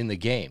time in the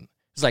game.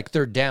 It's like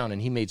third down,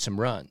 and he made some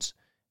runs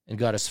and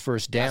got us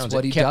first downs. That's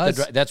what he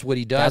does. That's what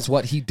he does. That's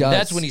what he does.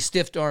 That's when he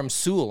stiff armed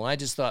Sewell. And I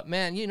just thought,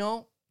 man,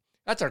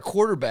 that's our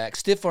quarterback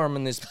stiff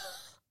arming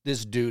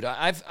this dude.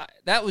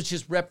 That was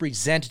just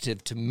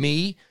representative to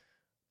me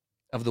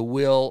of the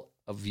will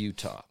of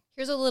Utah.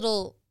 Here's a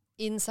little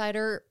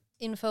insider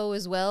info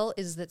as well,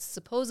 is that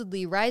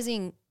supposedly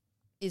Rising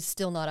is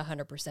still not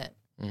 100%.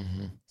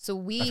 Mm-hmm. So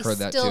we heard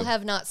that still too.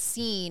 have not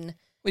seen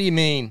What do you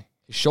mean?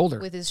 His shoulder.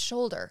 with his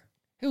shoulder.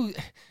 Who?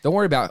 Don't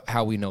worry about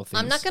how we know things.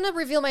 I'm not going to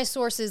reveal my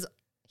sources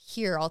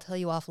here. I'll tell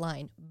you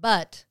offline.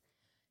 But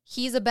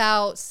he's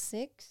about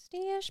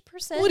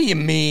 60-ish%. What do you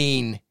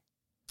mean?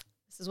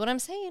 This is what I'm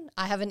saying.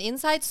 I have an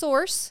inside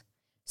source.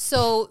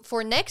 So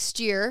for next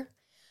year,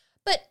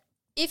 but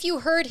if you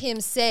heard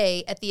him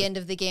say at the end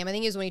of the game, I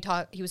think it was when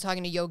he was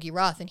talking to Yogi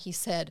Roth, and he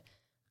said,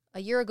 a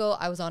year ago,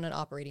 I was on an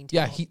operating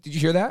table. Yeah, did you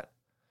hear that?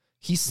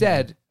 He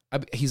said,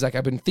 he's like,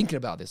 I've been thinking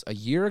about this. A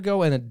year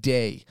ago and a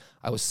day,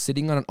 I was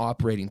sitting on an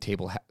operating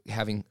table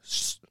having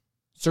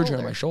surgery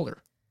on my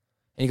shoulder.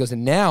 And he goes,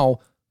 and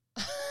now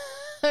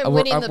we're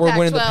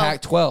winning the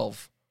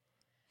Pac-12.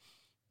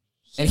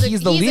 And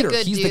he's the leader.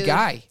 He's the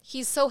guy.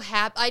 He's so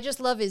happy. I just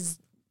love his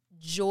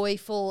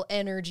joyful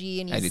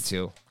energy. And I do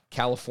too.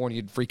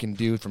 California freaking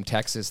dude from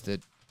Texas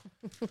that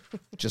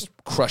just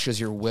crushes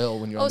your will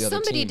when you're on the other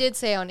team. Somebody did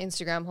say on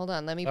Instagram, hold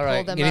on, let me pull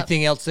them up.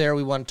 Anything else there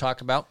we want to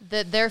talk about?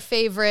 That their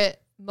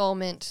favorite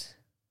moment,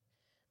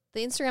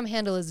 the Instagram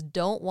handle is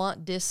don't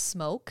want dis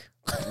smoke.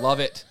 Love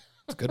it.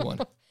 It's a good one.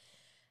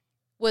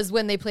 Was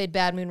when they played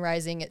Bad Moon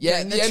Rising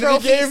Yeah, during the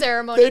trophy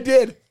ceremony. They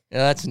did. Yeah,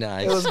 that's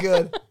nice. It was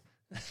good.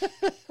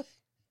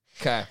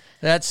 Okay.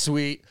 That's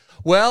sweet.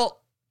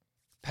 Well,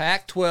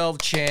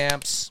 Pac-12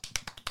 champs,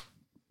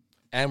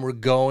 and we're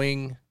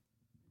going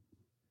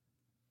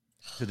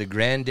to the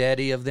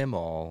granddaddy of them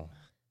all.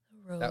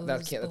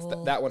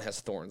 That one has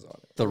thorns on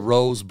it. The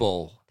Rose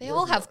Bowl. They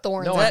all have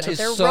thorns No, on that it. is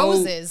They're so-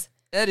 roses.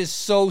 That is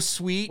so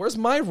sweet. Where's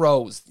my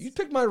rose? You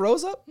picked my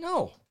rose up?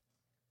 No.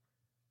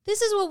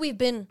 This is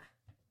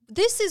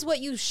what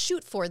you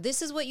shoot for.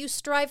 This is what you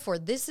strive for.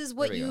 This is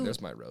what you There's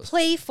my rose.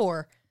 play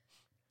for.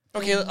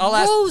 Okay, I'll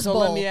ask. Rose So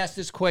Bowl. let me ask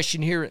this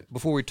question here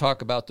before we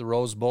talk about the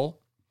Rose Bowl,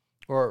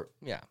 or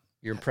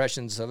your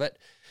impressions of it.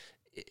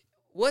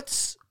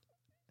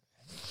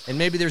 And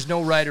maybe there's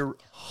no right or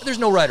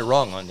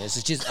wrong on this.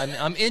 It's just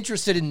I'm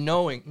interested in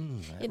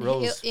knowing.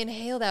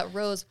 Inhale that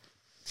rose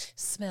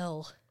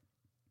smell.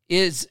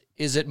 Is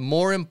it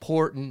more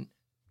important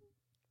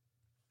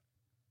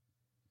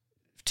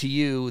to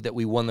you that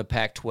we won the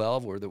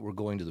Pac-12 or that we're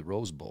going to the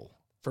Rose Bowl?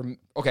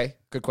 Okay,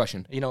 good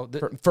question.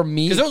 For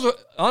me, because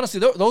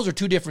those are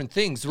two different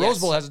things. The Rose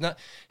Bowl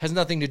has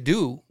nothing to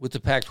do with the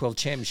Pac-12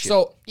 championship.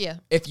 So yeah,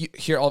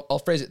 I'll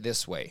phrase it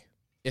this way: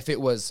 if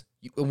it was,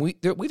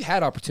 we've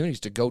had opportunities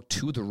to go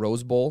to the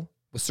Rose Bowl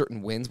with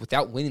certain wins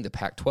without winning the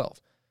Pac-12.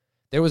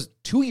 There was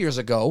 2 years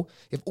ago.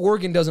 If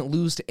Oregon doesn't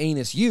lose to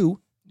ANSU,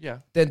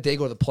 then they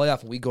go to the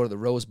playoff and we go to the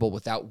Rose Bowl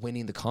without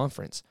winning the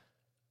conference.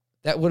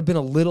 That would have been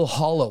a little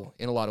hollow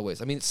in a lot of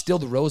ways. I mean, it's still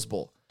the Rose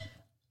Bowl.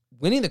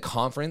 Winning the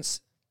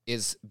conference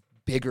is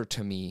bigger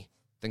to me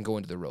than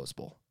going to the Rose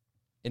Bowl.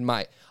 I'm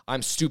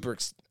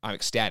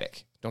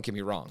ecstatic. Don't get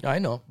me wrong. I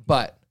know.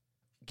 But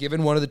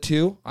given one of the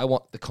two, I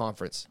want the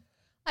conference.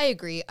 I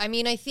agree. I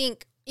mean, I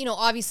think,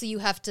 obviously you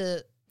have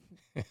to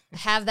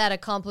have that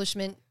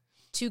accomplishment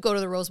to go to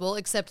the Rose Bowl,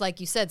 except like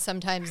you said,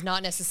 sometimes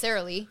not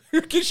necessarily.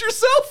 Kiss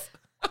yourself.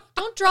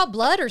 Don't draw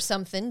blood or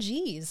something.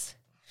 Jeez.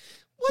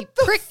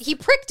 He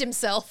pricked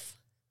himself.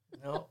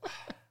 No.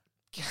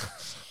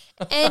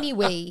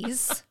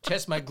 Anyways.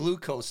 Test my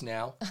glucose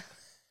now.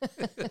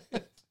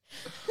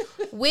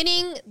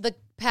 Winning the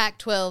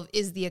Pac-12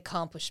 is the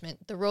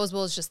accomplishment. The Rose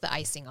Bowl is just the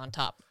icing on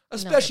top.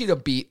 Especially to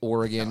beat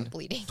Oregon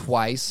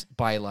twice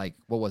by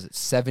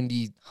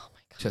 70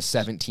 to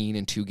 17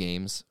 in 2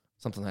 games.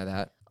 Something like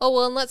that. Oh,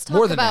 well, and let's talk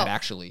More than that,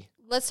 actually.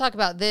 Let's talk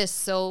about this.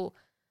 So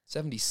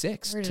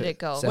 76. Where did it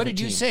go? 17. What did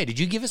you say? Did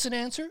you give us an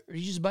answer, or did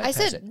you just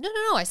bypass it? No.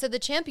 I said the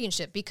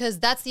championship because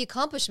that's the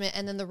accomplishment,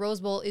 and then the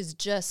Rose Bowl is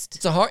just.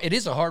 It's a hard the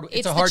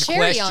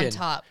cherry question. on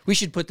top. We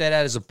should put that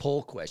out as a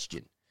poll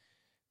question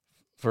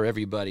for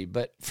everybody.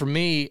 But for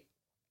me,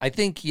 I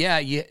think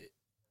the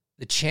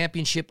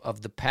championship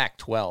of the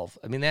Pac-12.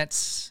 I mean,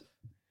 that's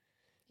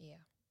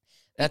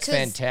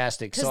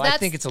fantastic. So I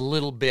think it's a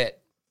little bit.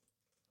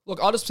 Look,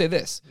 I'll just say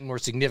this. More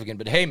significant,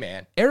 but hey,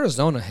 man.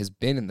 Arizona has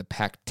been in the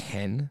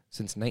Pac-10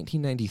 since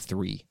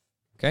 1993,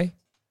 okay?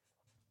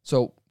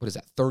 So, what is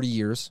that, 30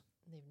 years,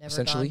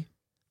 essentially?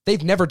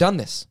 They've never done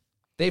this.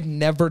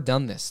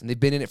 And they've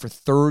been in it for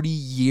 30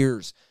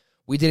 years.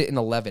 We did it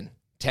in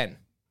 10.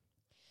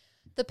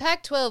 The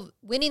Pac-12,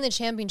 winning the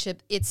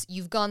championship,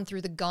 you've gone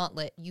through the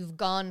gauntlet. You've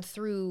gone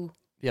through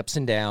the ups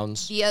and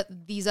downs.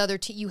 These other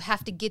you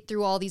have to get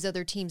through all these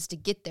other teams to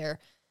get there.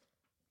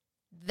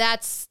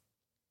 That's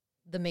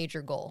the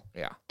major goal.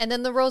 Yeah. And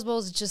then the Rose Bowl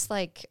is just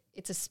like,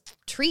 it's a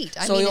treat.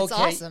 I mean, it's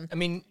awesome. I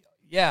mean,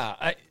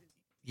 yeah,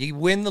 you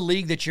win the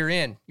league that you're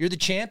in. You're the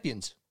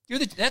champions.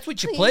 That's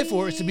what you play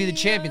for, is to be the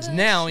champions.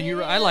 Now,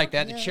 I like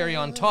that, the cherry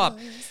on top.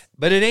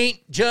 But it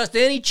ain't just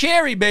any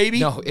cherry, baby.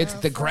 No, it's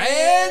the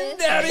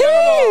granddaddy.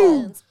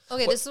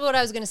 Okay, this is what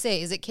I was going to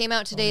say, is it came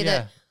out today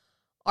that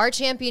our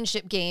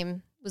championship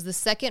game was the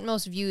second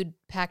most viewed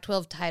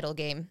Pac-12 title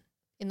game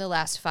in the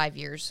last 5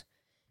 years.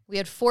 We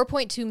had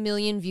 4.2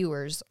 million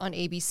viewers on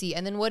ABC.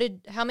 And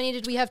then how many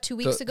did we have 2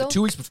 weeks ago?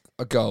 2 weeks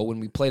ago, when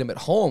we played them at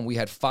home, we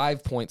had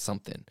 5 point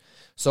something.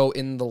 So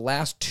in the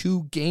last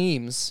 2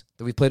 games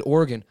that we played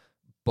Oregon,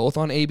 both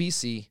on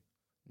ABC,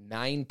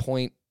 9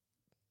 point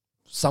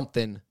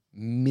something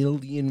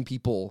million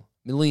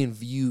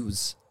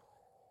views.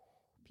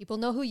 People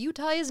know who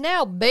Utah is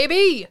now,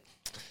 baby.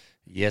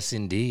 Yes,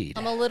 indeed.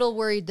 I'm a little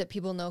worried that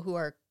people know who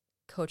our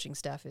coaching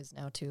staff is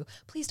now, too.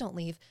 Please don't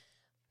leave.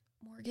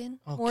 Morgan,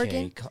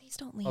 please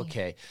don't leave.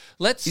 Okay,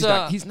 let's.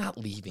 He's not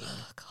leaving.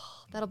 Oh, God,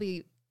 that'll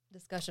be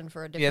discussion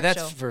for a different Yeah,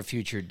 that's show. for a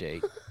future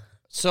date.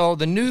 So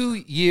the New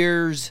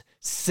Year's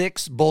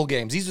 6 bowl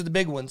games. These are the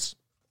big ones.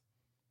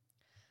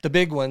 The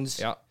big ones.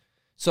 Yeah.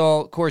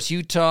 So, of course,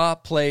 Utah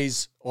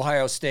plays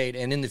Ohio State,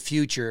 and in the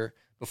future,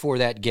 before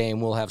that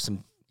game, we'll have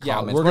some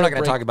comments. We're not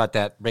going to talk about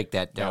that, break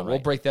that down. We'll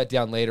break that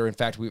down later. In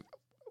fact,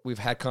 we've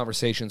had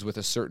conversations with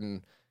a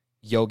certain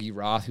Yogi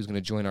Roth who's going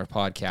to join our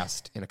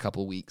podcast in a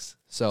couple of weeks.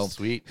 So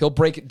Sweet. He'll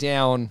break it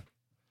down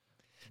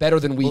better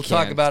than we We'll can.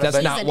 talk about it, That's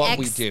but not what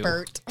we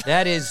do.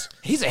 That is...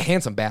 He's a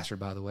handsome bastard,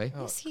 by the way.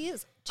 Yes, he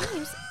is.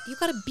 James, you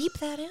got to beep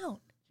that out.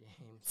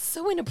 It's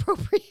so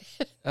inappropriate.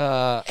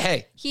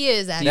 Hey. He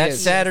is, actually. That's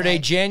Saturday,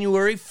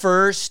 January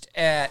 1st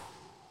at...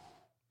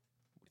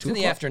 It's in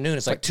the afternoon.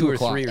 It's like 2 or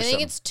 3 or something. I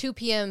think it's 2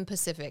 p.m.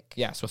 Pacific.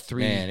 Yeah, so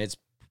 3. Man, it's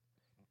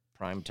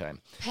prime time.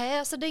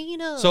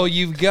 Pasadena. So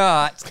you've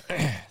got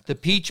the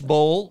Peach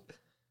Bowl.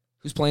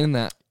 Who's playing in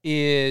that?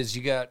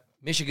 You got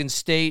Michigan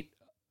State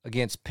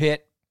against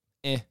Pitt.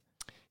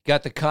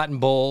 Got the Cotton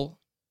Bowl.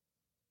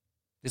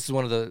 This is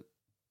one of the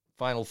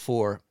Final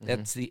 4. Mm-hmm.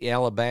 That's the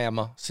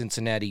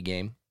Alabama-Cincinnati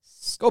game.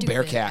 Go Stupid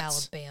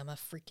Bearcats. Alabama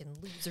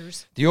freaking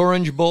losers. The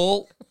Orange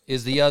Bowl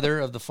is the other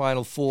of the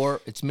Final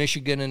 4. It's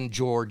Michigan and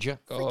Georgia.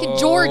 Freaking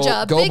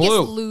Georgia. Go biggest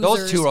Blue. losers.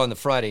 Those two are on the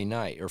Friday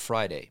night or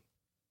Friday.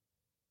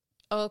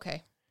 Oh,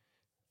 okay.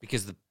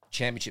 Because the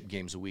championship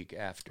game's a week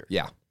after.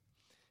 Yeah.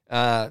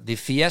 The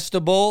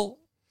Fiesta Bowl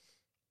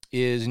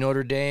is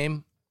Notre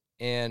Dame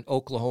and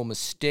Oklahoma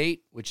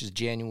State, which is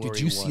January 1.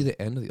 Did you see the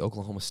end of the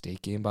Oklahoma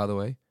State game, by the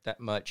way?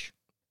 That much.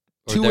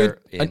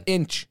 An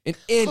inch.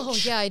 Oh,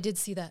 yeah, I did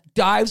see that.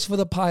 Dives for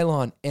the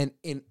pylon, and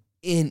an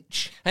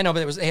inch. I know,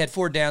 but they had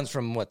 4 downs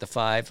from, the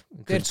 5?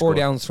 They had 4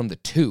 downs from the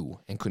 2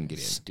 and couldn't get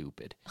in.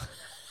 Stupid.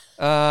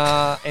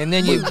 And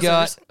then you've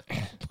got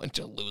bunch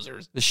of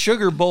losers. the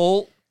Sugar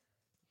Bowl,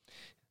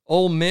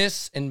 Ole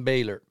Miss and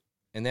Baylor.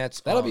 And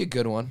that'll be a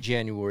good one.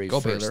 January Go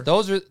 1st.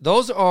 Baylor.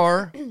 Those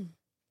are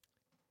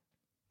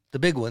the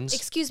big ones.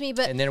 Excuse me,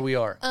 but And there we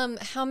are.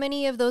 how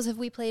many of those have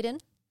we played in?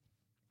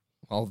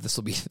 Well, this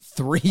will be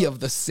 3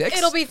 of the 6.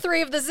 It'll be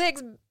 3 of the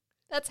 6.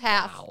 That's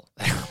half. Wow.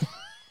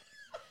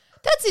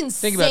 That's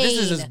insane. Think about it. This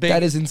is as big.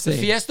 That is insane.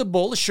 The Fiesta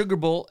Bowl, the Sugar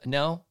Bowl,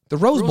 no. The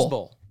Rose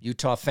Bowl.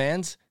 Utah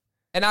fans.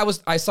 And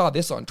I saw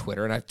this on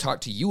Twitter, and I've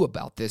talked to you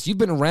about this. You've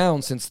been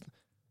around since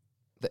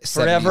the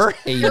Forever.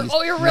 70s, 80s,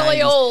 Oh, you're really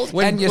 90s. old.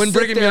 When sit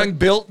Brigham there- Young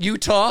built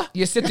Utah.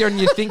 You sit there and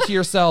you think to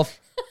yourself,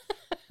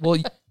 well,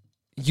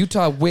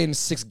 Utah wins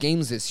 6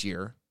 games this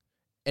year,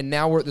 and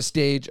now we're at the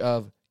stage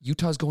of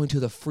Utah's going to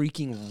the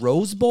freaking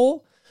Rose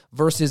Bowl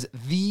versus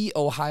the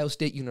Ohio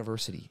State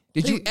University.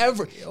 Did you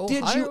ever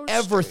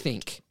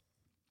think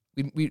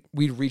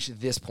we'd reach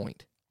this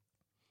point?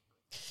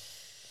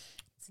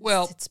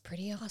 Well, It's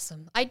pretty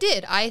awesome. I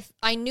did.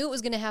 I knew it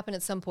was going to happen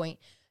at some point.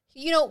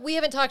 You know, we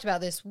haven't talked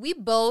about this. We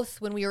both,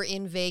 when we were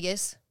in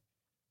Vegas,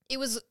 it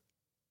was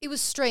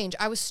strange.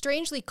 I was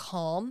strangely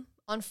calm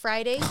on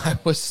Friday. I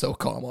was so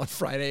calm on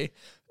Friday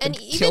And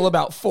until even-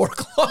 about 4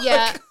 o'clock.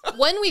 Yeah,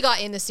 when we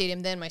got in the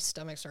stadium, then my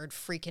stomach started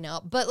freaking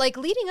out. But like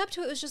leading up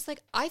to it, it was just like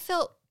I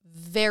felt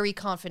very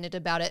confident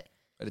about it.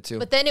 I did too.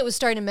 But then it was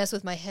starting to mess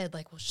with my head.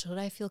 Like, well, should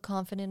I feel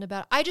confident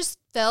about it? I just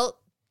felt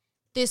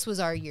this was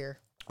our year.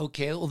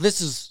 okay. Well,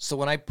 so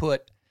when I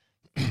put,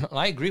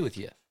 I agree with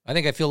you. I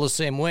think I feel the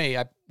same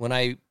way. When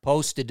I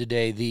posted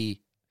today the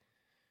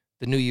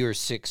New Year's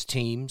 6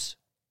 teams,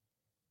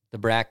 the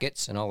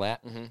brackets and all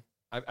that,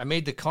 I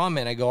made the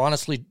comment. I go,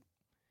 honestly,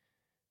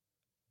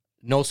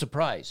 no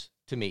surprise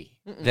to me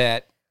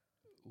that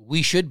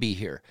we should be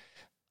here.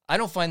 I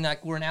don't find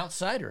like we're an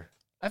outsider.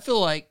 I feel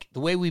like the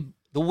way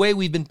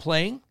we've been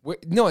playing,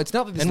 No, it's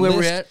not that this And where we're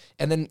list, at-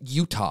 and then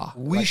Utah.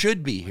 we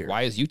should be here.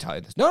 Why is Utah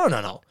in this?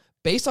 No.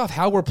 Based off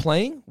how we're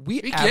playing,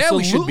 we Yeah, absolutely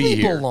we should be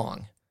here.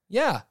 belong.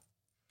 Yeah.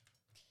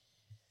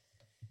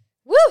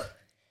 Woo!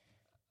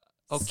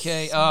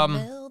 Okay.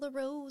 Smell the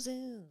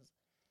roses.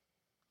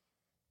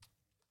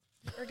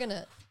 We're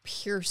gonna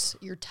pierce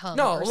your tongue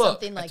No, or look.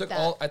 something like I took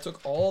that. I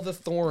took all the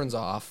thorns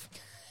off.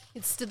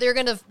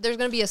 There's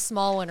gonna be a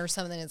small one or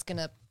something that's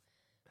gonna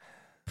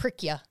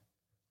prick you.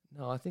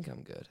 No, I think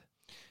I'm good.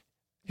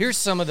 Here's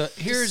some of the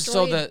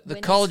the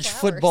Wendy's college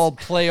flowers. football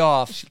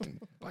playoff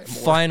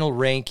final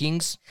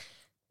rankings.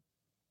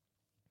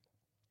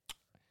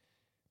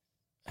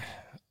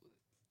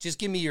 Just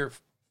give me your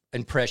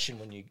impression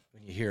when you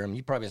hear them.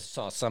 You probably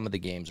saw some of the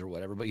games or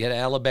whatever, but you had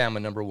Alabama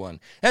number 1.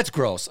 That's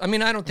gross. I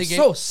mean, I don't think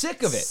So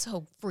sick of it.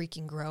 So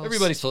freaking gross.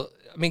 everybody's so.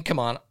 I mean, come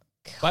on,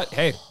 But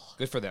hey,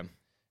 good for them.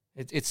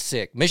 it's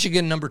sick.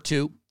 Michigan number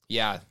 2.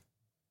 Yeah,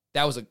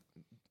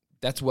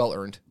 that's well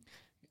earned.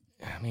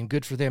 I mean,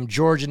 good for them.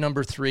 Georgia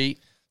number 3.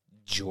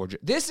 Georgia.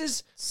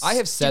 I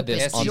have said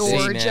this Stupid on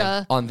SEC, this,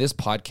 man. on this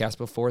podcast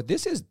before.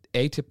 This is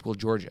atypical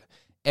Georgia.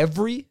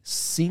 Every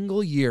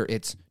single year,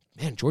 it's,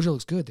 man, Georgia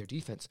looks good, their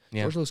defense.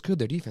 Yeah. Georgia looks good,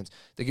 their defense.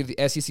 They get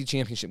the SEC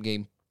championship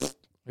game.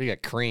 We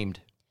got creamed.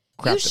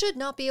 You should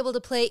not be able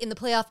to play in the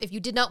playoff if you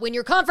did not win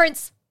your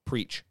conference.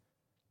 Preach.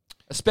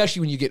 Especially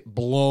when you get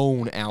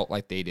blown out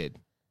like they did.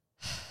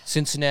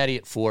 Cincinnati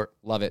at 4.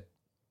 Love it.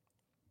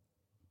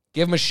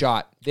 Give them a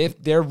shot.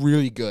 They're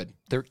really good.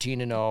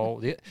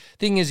 13-0. The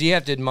thing is, you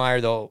have to admire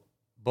though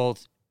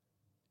both,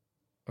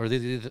 or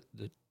the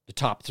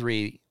top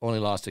 3 only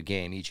lost a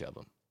game each of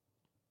them.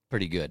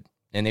 Pretty good,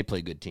 and they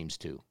play good teams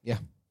too. Yeah.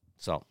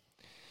 So,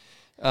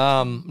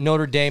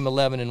 Notre Dame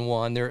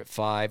 11-1. They're at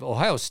 5.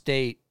 Ohio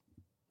State,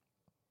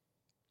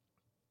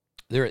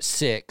 they're at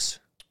 6.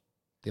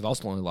 They've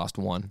also only lost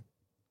 1.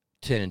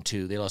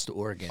 10-2. They lost to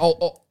Oregon.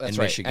 Oh, that's And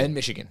right. Michigan. And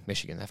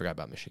Michigan. I forgot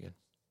about Michigan.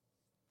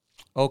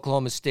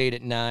 Oklahoma State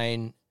at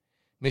 9.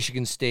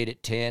 Michigan State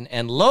at 10.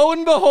 And lo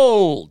and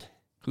behold,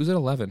 Who's at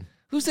 11?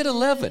 who's at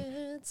 11?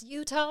 It's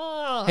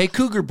Utah. Hey,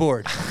 Cougar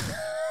Board.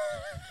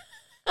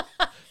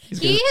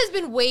 He has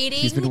been waiting.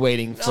 He's been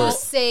waiting to for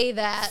say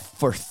that.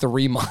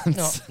 3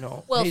 months.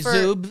 No. Well, hey, for-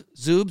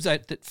 Zoobs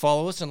that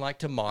follow us and like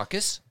to mock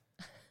us.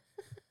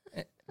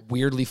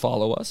 Weirdly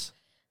follow us.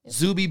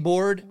 Zuby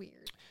Board. Weird.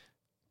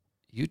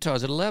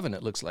 Utah's at 11,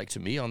 it looks like to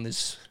me on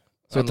this.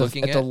 So I'm at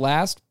looking the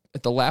last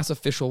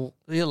official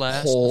the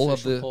last poll of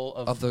official the poll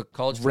of the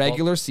college football.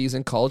 regular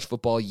season college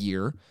football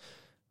year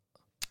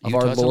of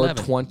Utah's our Lord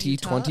 11.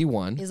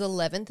 2021. Is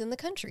 11th in the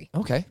country.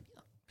 Okay.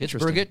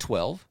 Pittsburgh Interesting. at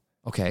 12.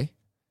 Okay.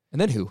 And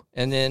then who?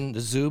 And then the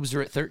Zoobs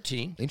are at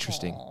 13.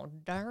 Interesting. Oh,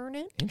 darn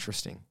it.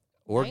 Interesting.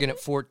 Oregon at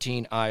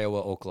 14.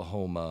 Iowa,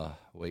 Oklahoma,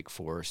 Wake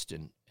Forest,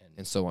 and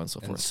And so on and so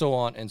and forth. so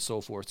on and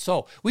so forth.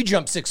 So we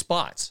jumped 6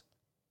 spots.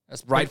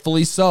 That's pretty,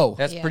 Rightfully so.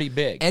 That's Yeah. pretty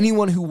big.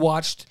 Anyone who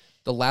watched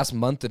the last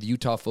month of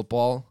Utah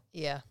football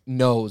Yeah.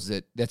 knows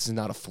that that's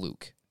not a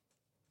fluke.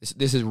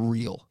 This is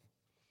real.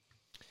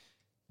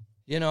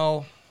 You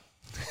know,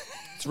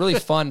 It's really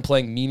fun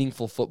playing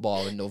meaningful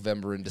football in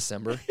November and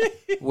December,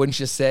 wouldn't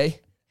you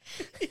say?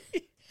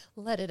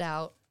 Let it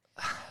out.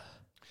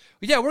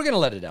 yeah, we're going to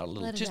let it out a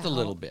little, Let it just a out.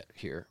 little bit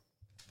here.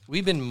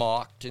 We've been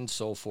mocked and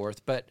so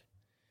forth, but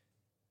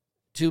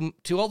to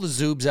all the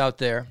Zoobs out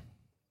there,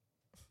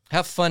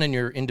 have fun in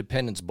your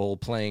Independence Bowl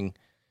playing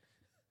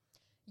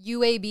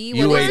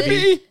UAB. What is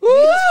it? Woo!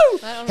 I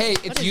don't know. Hey,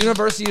 What it's is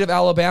University of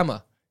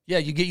Alabama. Yeah,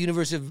 you get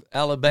University of I've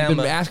Alabama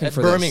been asking at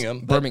for Birmingham.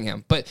 this. but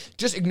Birmingham. But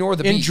just ignore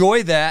the beat.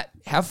 enjoy that.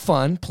 Have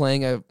fun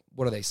playing a,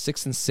 what are they,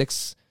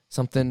 6-6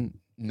 something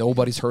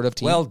nobody's heard of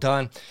team. Well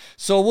done.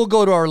 So we'll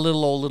go to our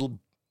little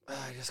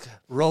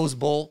Rose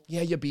Bowl.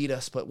 yeah, you beat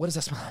us, but what does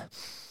that smell?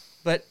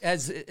 But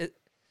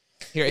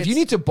Here, if you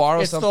need to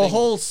borrow it's something the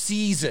whole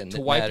season to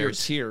that wipe your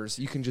matters. tears,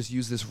 you can just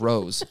use this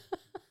rose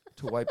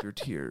to wipe your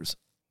tears.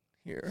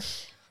 Here.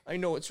 I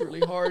know it's really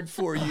hard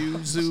for you,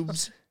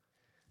 Zoobs.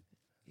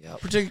 Yeah.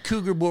 Particularly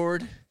Cougar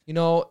Board. You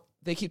know,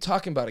 they keep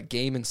talking about a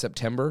game in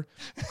September.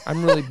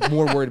 I'm really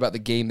more worried about the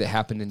game that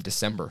happened in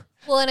December.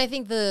 Well, and I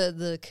think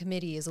the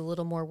committee is a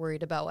little more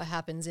worried about what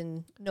happens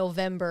in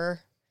November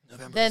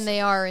than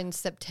they are in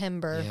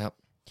September. Yeah.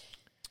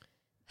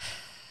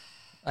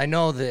 I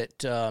know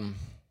that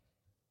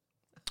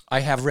I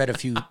have read a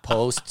few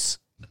posts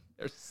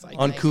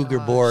on my Cougar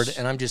gosh. Board,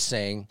 and I'm just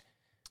saying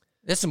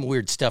there's some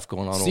weird stuff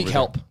going on Seek over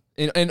help.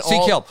 there. And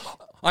Seek help.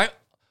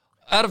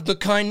 Out of the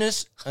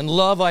kindness and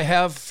love I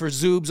have for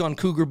Zoobs on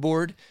Cougar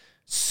Board,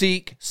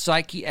 seek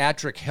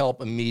psychiatric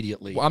help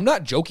immediately. Well, I'm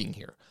not joking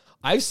here.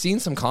 I've seen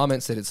some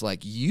comments that it's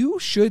like, you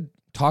should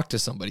talk to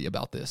somebody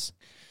about this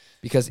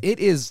because it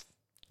is.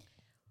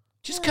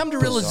 Just come to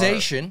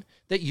realization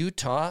that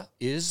Utah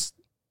is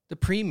the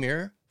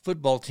premier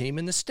football team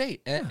in the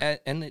state,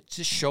 and it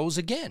just shows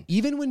again.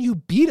 Even when you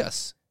beat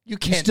us, You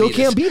you still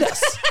can't beat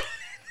us.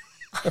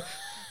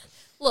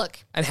 Look,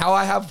 And how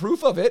I have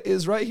proof of it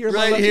is right here. in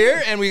my Right left here,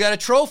 hand. and we got a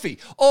trophy.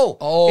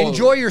 Oh,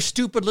 enjoy your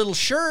stupid little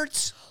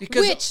shirts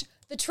because which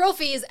the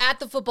trophy is at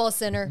the football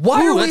center.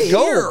 Why are let's we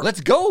go. here?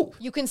 Let's go.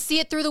 You can see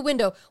it through the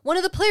window. One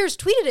of the players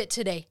tweeted it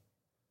today.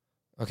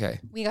 Okay.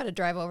 We got to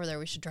drive over there.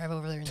 We should drive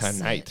over there and see it.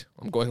 Tonight.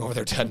 I'm going over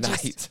there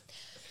tonight.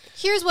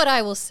 Here's what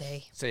I will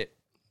say. Say it.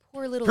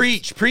 Poor little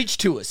Preach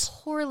to us.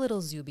 Poor little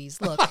Zubies.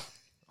 Look,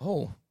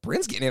 Oh,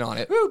 Bryn's getting in on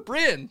it. Ooh,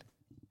 Bryn.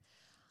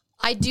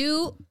 I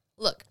do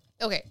look.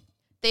 Okay,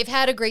 they've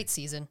had a great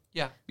season.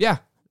 Yeah. Yeah.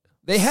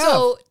 They have.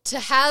 So to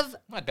have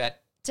I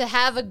bet.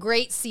 a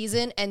great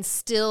season and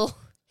still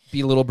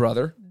Be little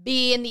brother.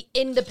 be in the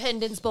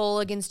Independence Bowl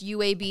against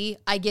UAB,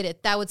 I get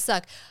it. That would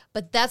suck.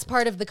 But that's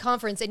part of the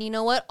conference. And you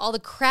know what? All the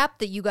crap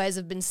that you guys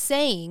have been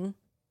saying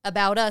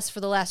about us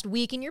for the last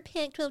week in your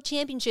Pac-12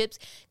 championships,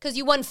 because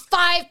you won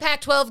 5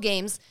 Pac-12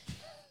 games,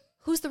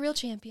 who's the real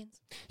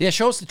champions? Yeah,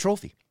 show us the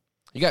trophy.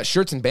 You got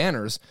shirts and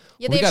banners.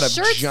 Yeah, We they got have a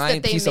shirts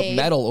giant that they piece made. of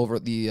metal over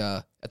the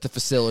at the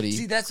facility.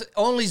 See, that's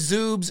only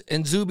Zoobs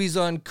and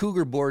Zoobies on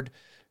Cougar Board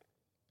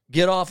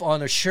get off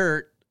on a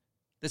shirt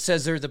that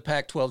says they're the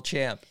Pac-12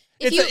 champ.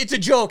 It's a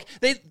joke.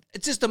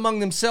 It's just among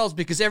themselves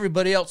because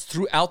everybody else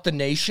throughout the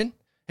nation.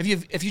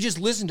 If you just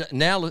listen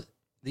to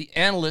the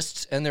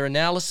analysts and their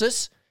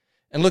analysis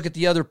and look at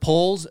the other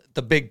polls,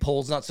 the big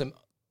polls, not some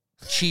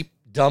cheap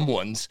dumb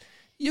ones,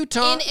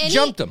 Utah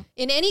jumped them.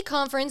 In any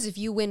conference, if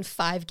you win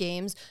 5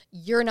 games,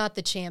 you're not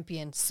the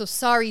champion. So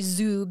sorry,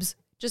 Zoobs.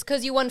 Just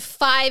because you won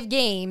 5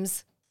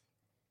 games,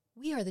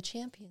 we are the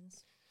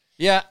champions.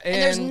 Yeah, And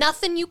there's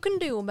nothing you can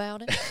do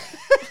about it.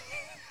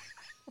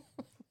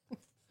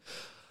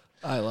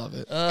 I love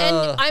it.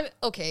 And I'm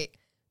okay.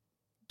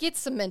 Get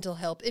some mental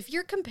help. If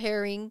you're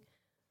comparing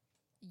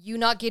you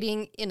not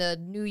getting in a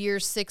New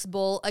Year's Six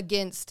bowl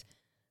against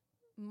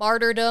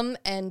martyrdom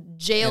and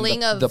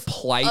jailing and the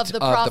plight of the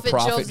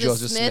prophet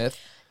Joseph Smith,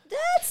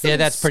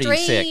 that's pretty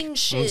sick. strange I'm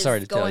shit sorry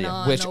to tell going you.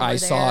 on which over I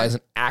saw there. as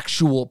an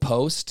actual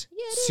post.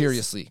 Yeah, it is.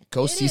 Seriously,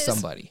 go It see is.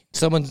 somebody.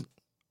 Someone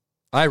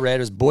I read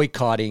was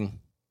boycotting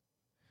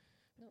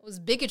It was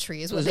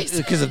bigotry, is what they said.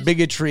 because of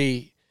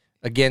bigotry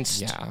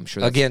against I'm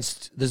sure that's-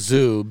 against the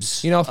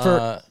Zoobs. You know,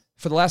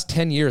 for the last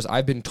 10 years,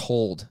 I've been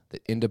told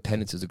that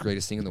independence is the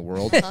greatest thing in the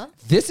world.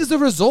 This is the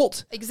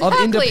result Exactly.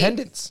 of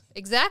independence.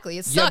 Exactly.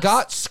 It You sucks.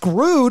 got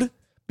screwed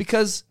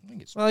because,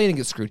 well, you didn't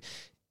get screwed.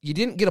 You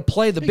didn't get to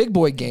play the big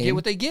boy game get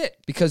what they get.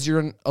 because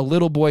you're in a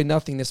little boy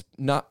nothingness,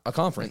 not a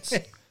conference.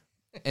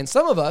 And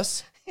some of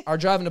us are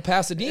driving to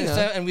Pasadena,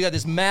 And we got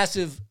this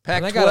massive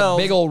and I Pac-12 got a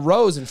big old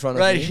rose in front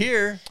of right me.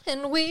 here.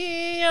 And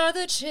we are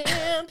the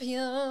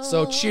champions.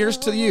 So cheers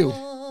to you.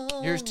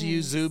 Here's to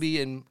you, Zuby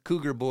and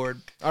Cougar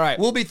Board. All right.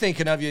 We'll be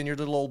thinking of you in your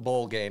little old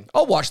bowl game.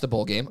 I'll watch the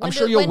bowl game. I'm When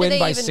sure do- you'll when do win they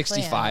by even play? I don't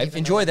 65, even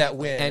Enjoy that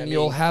win. and I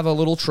you'll mean, have a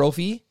little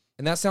trophy,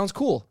 and that sounds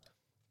cool.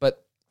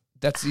 But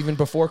that's even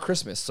before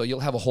Christmas, so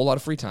you'll have a whole lot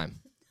of free time.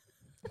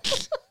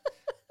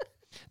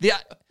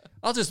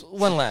 I'll just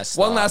one last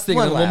thing,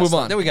 and then we'll move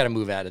on. Then we got to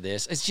move out of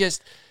this. It's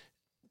just.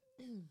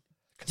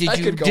 I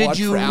could go on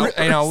for hours.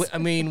 I know. I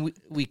mean,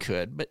 we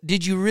could, but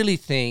did you really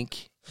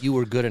think you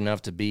were good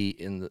enough to be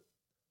in the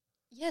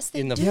Yes, they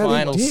in the did. Yeah, they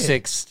final did.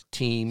 6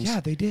 teams? Yeah,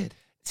 they did.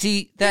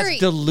 See, that's Gary,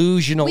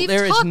 delusional. we've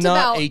There is talked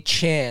not about- a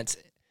chance.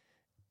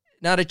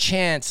 Not a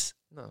chance.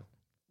 No.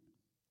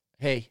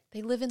 Hey,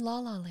 They live in La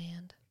La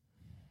Land.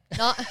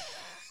 Not.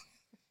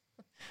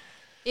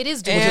 It is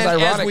is doing.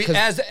 ironic, 'cause-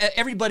 as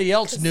everybody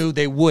else knew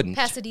they wouldn't.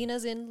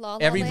 Pasadena's in La La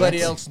Everybody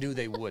Land. else knew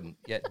they wouldn't.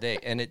 Yet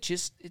it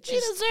just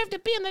deserve to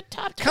be in the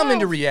top 12. come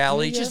into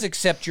reality. Just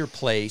accept your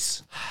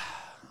place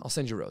I'll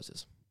send you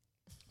roses.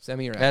 Send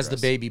me your as the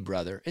address. baby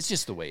brother. It's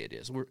just the way it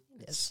is.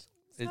 It's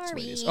the way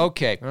it is. Sorry.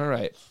 Okay, All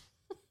right.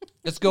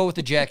 let's go with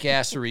the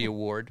Jackassery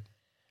Award.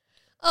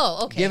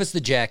 Oh, okay. Give us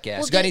the Jackass.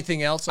 Well, Got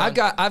anything else? I've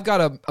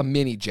got a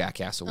mini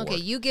Jackass award. Okay,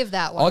 you give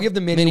that one. I'll give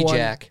the mini one.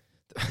 Jack.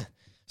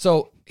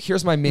 So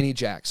here's my mini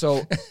Jack.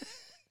 So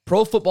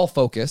Pro Football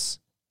Focus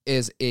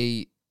is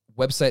a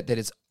website that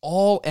is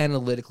all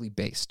analytically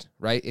based,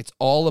 right? It's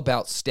all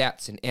about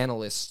stats and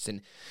analysts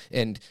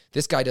and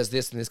this guy does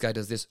this and this guy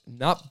does this,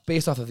 not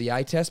based off of the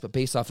eye test, but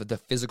based off of the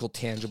physical,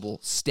 tangible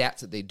stats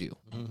that they do.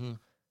 Mm-hmm.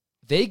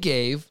 They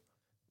gave,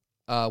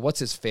 what's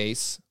his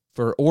face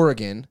for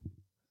Oregon,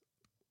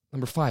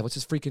 number 5, what's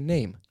his freaking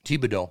name?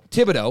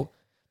 Thibodeau,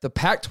 the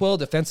Pac-12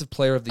 Defensive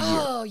Player of the Year.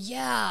 Oh,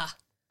 yeah.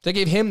 They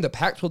gave him the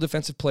Pac-12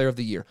 Defensive Player of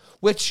the Year,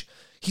 which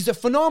he's a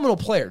phenomenal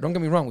player. Don't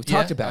get me wrong. We've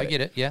talked about it. I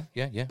get it.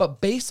 Yeah.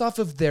 But based off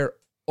of their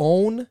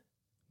own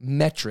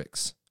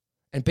metrics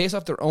and based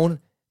off their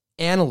own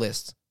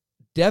analysts,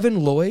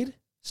 Devin Lloyd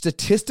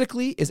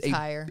statistically is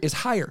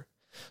higher.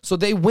 So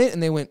they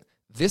went,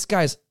 this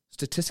guy's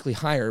statistically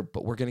higher,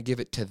 but we're going to give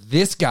it to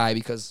this guy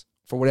because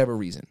for whatever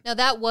reason. Now,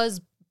 that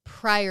was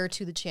prior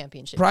to the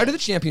championship. Prior to the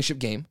championship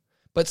game,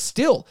 but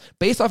still,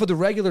 based off of the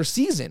regular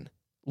season,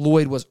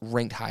 Lloyd was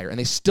ranked higher, and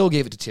they still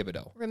gave it to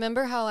Thibodeau.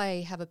 Remember how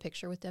I have a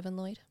picture with Devin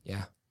Lloyd?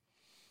 Yeah.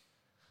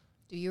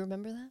 Do you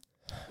remember that?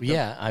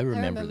 Yeah, I I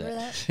remember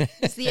that.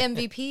 It's the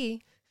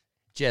MVP,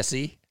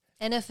 Jesse.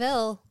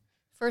 NFL,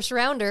 first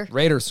rounder.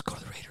 Raiders. Go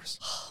to the Raiders.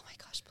 Oh, my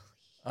gosh, please.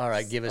 All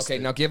right, give us Okay,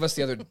 now give us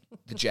the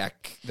big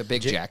Jack.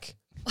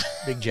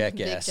 big Jackass.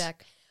 Big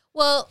Jack.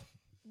 Well,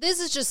 this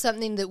is just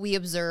something that we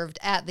observed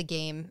at the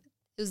game.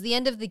 It was the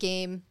end of the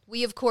game.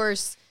 We, of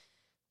course,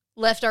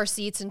 left our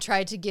seats and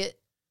tried to get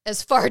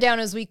as far down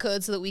as we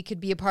could so that we could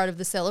be a part of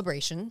the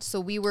celebration. So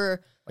we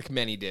were... Like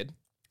many did.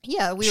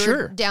 Yeah, we Sure.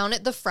 were down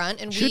at the front,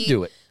 and Should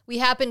do it. we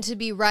happened to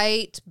be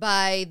right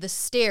by the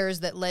stairs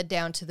that led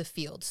down to the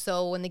field.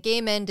 So when the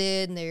game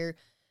ended and they're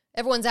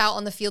everyone's out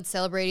on the field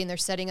celebrating. They're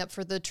setting up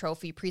for the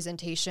trophy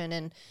presentation,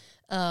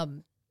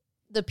 and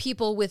the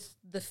people with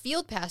the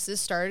field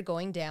passes started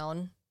going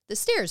down the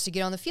stairs to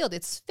get on the field.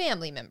 It's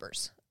family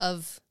members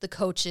of the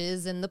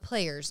coaches and the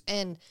players,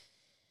 and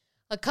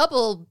a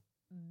couple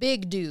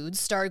big dudes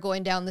started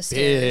going down the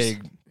stairs.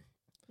 Big.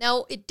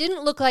 Now, it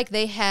didn't look like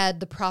they had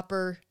the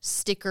proper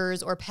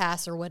stickers or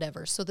pass or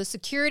whatever. So the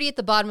security at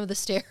the bottom of the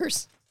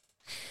stairs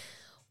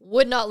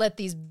would not let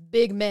these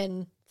big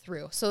men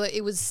through. So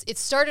it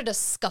started a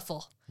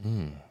scuffle.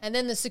 And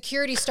then the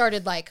security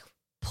started like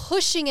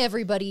pushing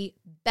everybody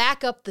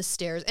back up the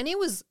stairs. And there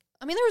was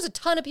a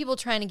ton of people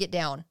trying to get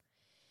down.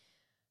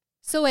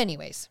 So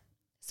anyways,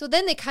 so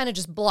then they kind of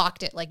just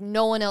blocked it. Like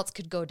no one else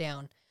could go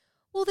down.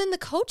 Well, then the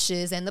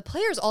coaches and the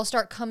players all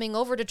start coming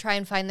over to try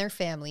and find their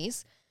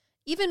families.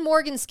 Even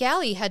Morgan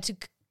Scally had to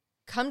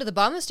come to the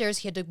bottom of the stairs.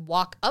 He had to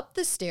walk up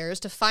the stairs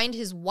to find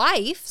his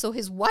wife so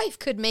his wife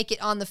could make it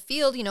on the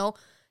field. You know,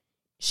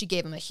 she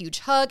gave him a huge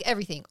hug,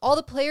 everything. All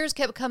the players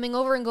kept coming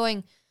over and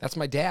going, "That's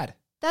my dad.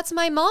 That's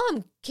my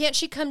mom. Can't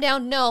she come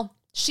down?" No,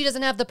 she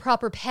doesn't have the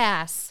proper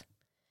pass.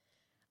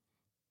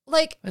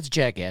 Like, That's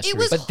jackassery. it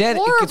was But then it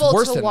gets horrible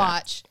worse to than that.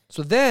 watch.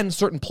 So then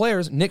certain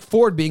players, Nick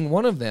Ford being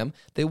one of them,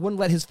 they wouldn't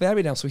let his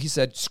family down. So he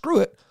said, "Screw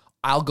it.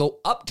 I'll go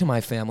up to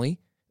my family."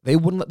 They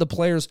wouldn't let the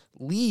players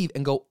leave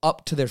and go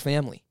up to their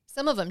family.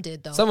 Some of them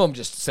did, though. Some of them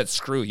just said,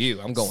 "Screw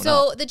you. I'm going up."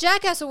 So the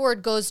Jackass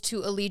Award goes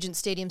to Allegiant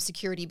Stadium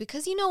security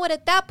because you know what?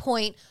 At that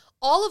point,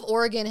 all of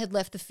Oregon had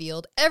left the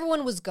field.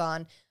 Everyone was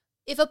gone.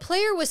 If a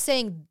player was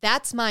saying,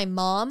 "That's my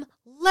mom,"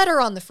 let her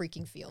on the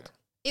freaking field.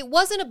 It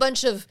wasn't a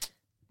bunch of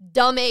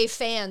dumb A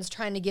fans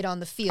trying to get on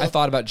the field. I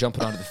thought about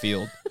jumping onto the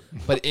field,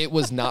 but it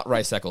was not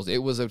Rice Eccles. It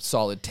was a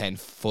solid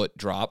 10-foot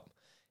drop,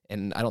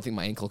 and I don't think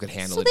my ankle could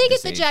handle So it. they at get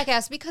this the age.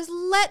 Jackass because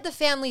let the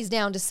families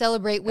down to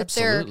celebrate with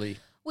Absolutely.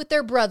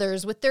 their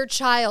brothers, with their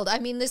child. I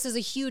mean, this is a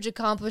huge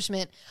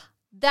accomplishment.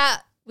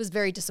 That was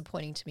very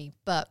disappointing to me,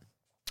 but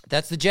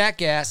That's the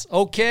jackass.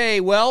 Okay,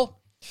 well,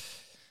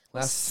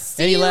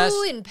 see Any you last-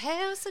 in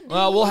Pasadena.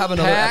 Well, we'll have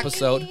another Pack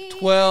episode.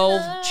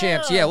 12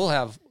 champs. Yeah, we'll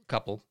have a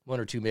couple, one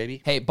or two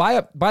maybe. Hey,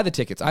 buy the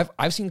tickets.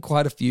 I've seen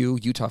quite a few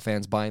Utah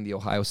fans buying the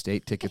Ohio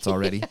State tickets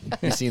already.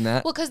 You seen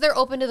that? Well, because they're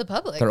open to the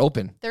public. They're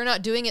open. They're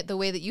not doing it the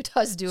way that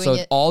Utah's doing So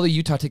it. all the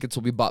Utah tickets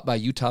will be bought by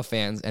Utah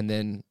fans, and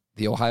then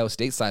the Ohio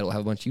State side will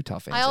have a bunch of Utah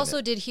fans. I in also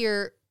it. did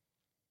hear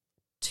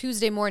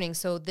Tuesday morning,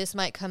 so this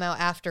might come out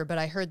after, but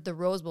I heard the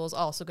Rose Bowl is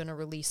also going to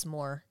release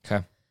more.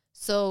 Okay.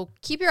 So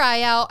keep your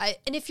eye out.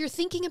 And if you're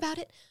thinking about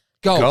it,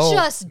 Go.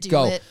 just do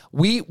Go. it.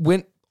 We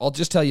went, I'll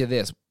just tell you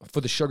this,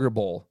 for the Sugar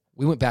Bowl,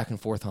 we went back and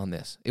forth on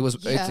this.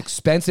 It's Yeah.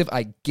 expensive,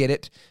 I get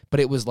it,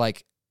 but it was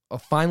like,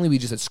 finally we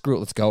just said, screw it,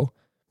 let's go.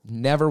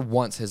 Never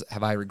once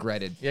have I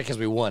regretted. Yeah, because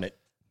we won it.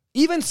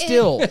 Even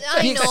still,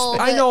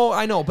 I know,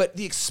 I know, but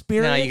the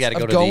experience Now you gotta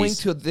of go to going these.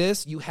 to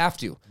this, you have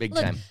to. Big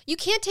Look, time. you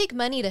can't take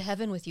money to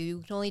heaven with you. You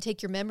can only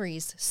take your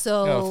memories.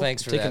 So No,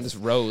 thanks for Taking that this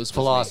rose with me.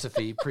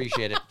 philosophy.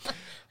 Appreciate it.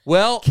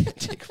 Well,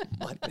 Take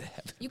money to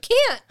heaven. you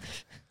can't.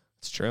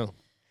 It's true.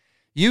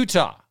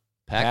 Utah,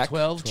 Pac-12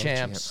 Pac-12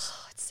 champs,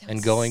 Oh, it sounds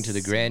and going to the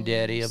so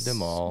granddaddy of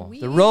them all,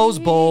 sweet. the Rose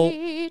Bowl.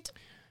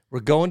 We're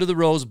going to the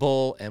Rose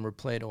Bowl, and we're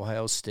playing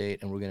Ohio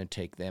State, and we're going to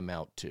take them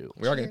out too.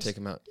 We are going Cheers. to take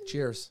them out.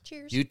 Cheers.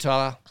 Cheers.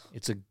 Utah,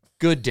 it's a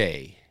good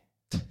day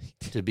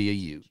to be a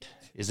Ute,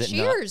 is it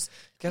not? Cheers.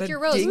 Got With a your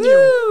rose. ding Woo!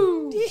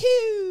 your-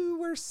 Yee-hoo,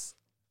 we're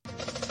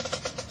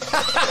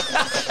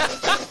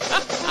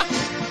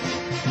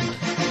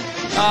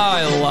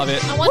I love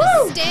it. I want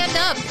to stand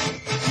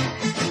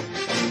up.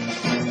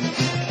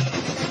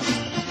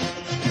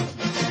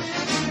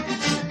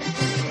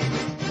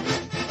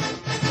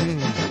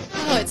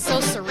 Oh, it's so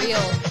surreal.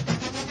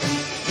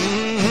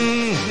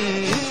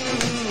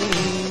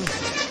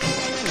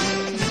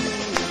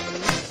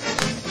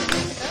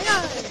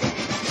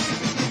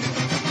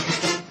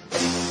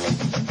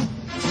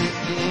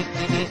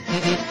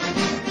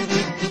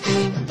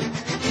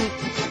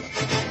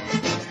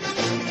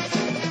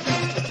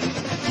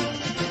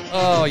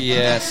 Oh,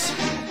 yes.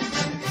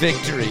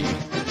 Victory.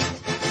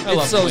 I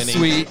love It's so winning.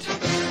 sweet.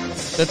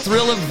 The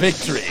thrill of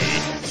victory.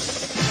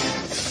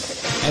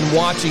 And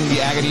watching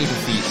the agony of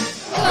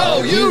defeat.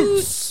 Oh,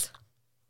 Utes!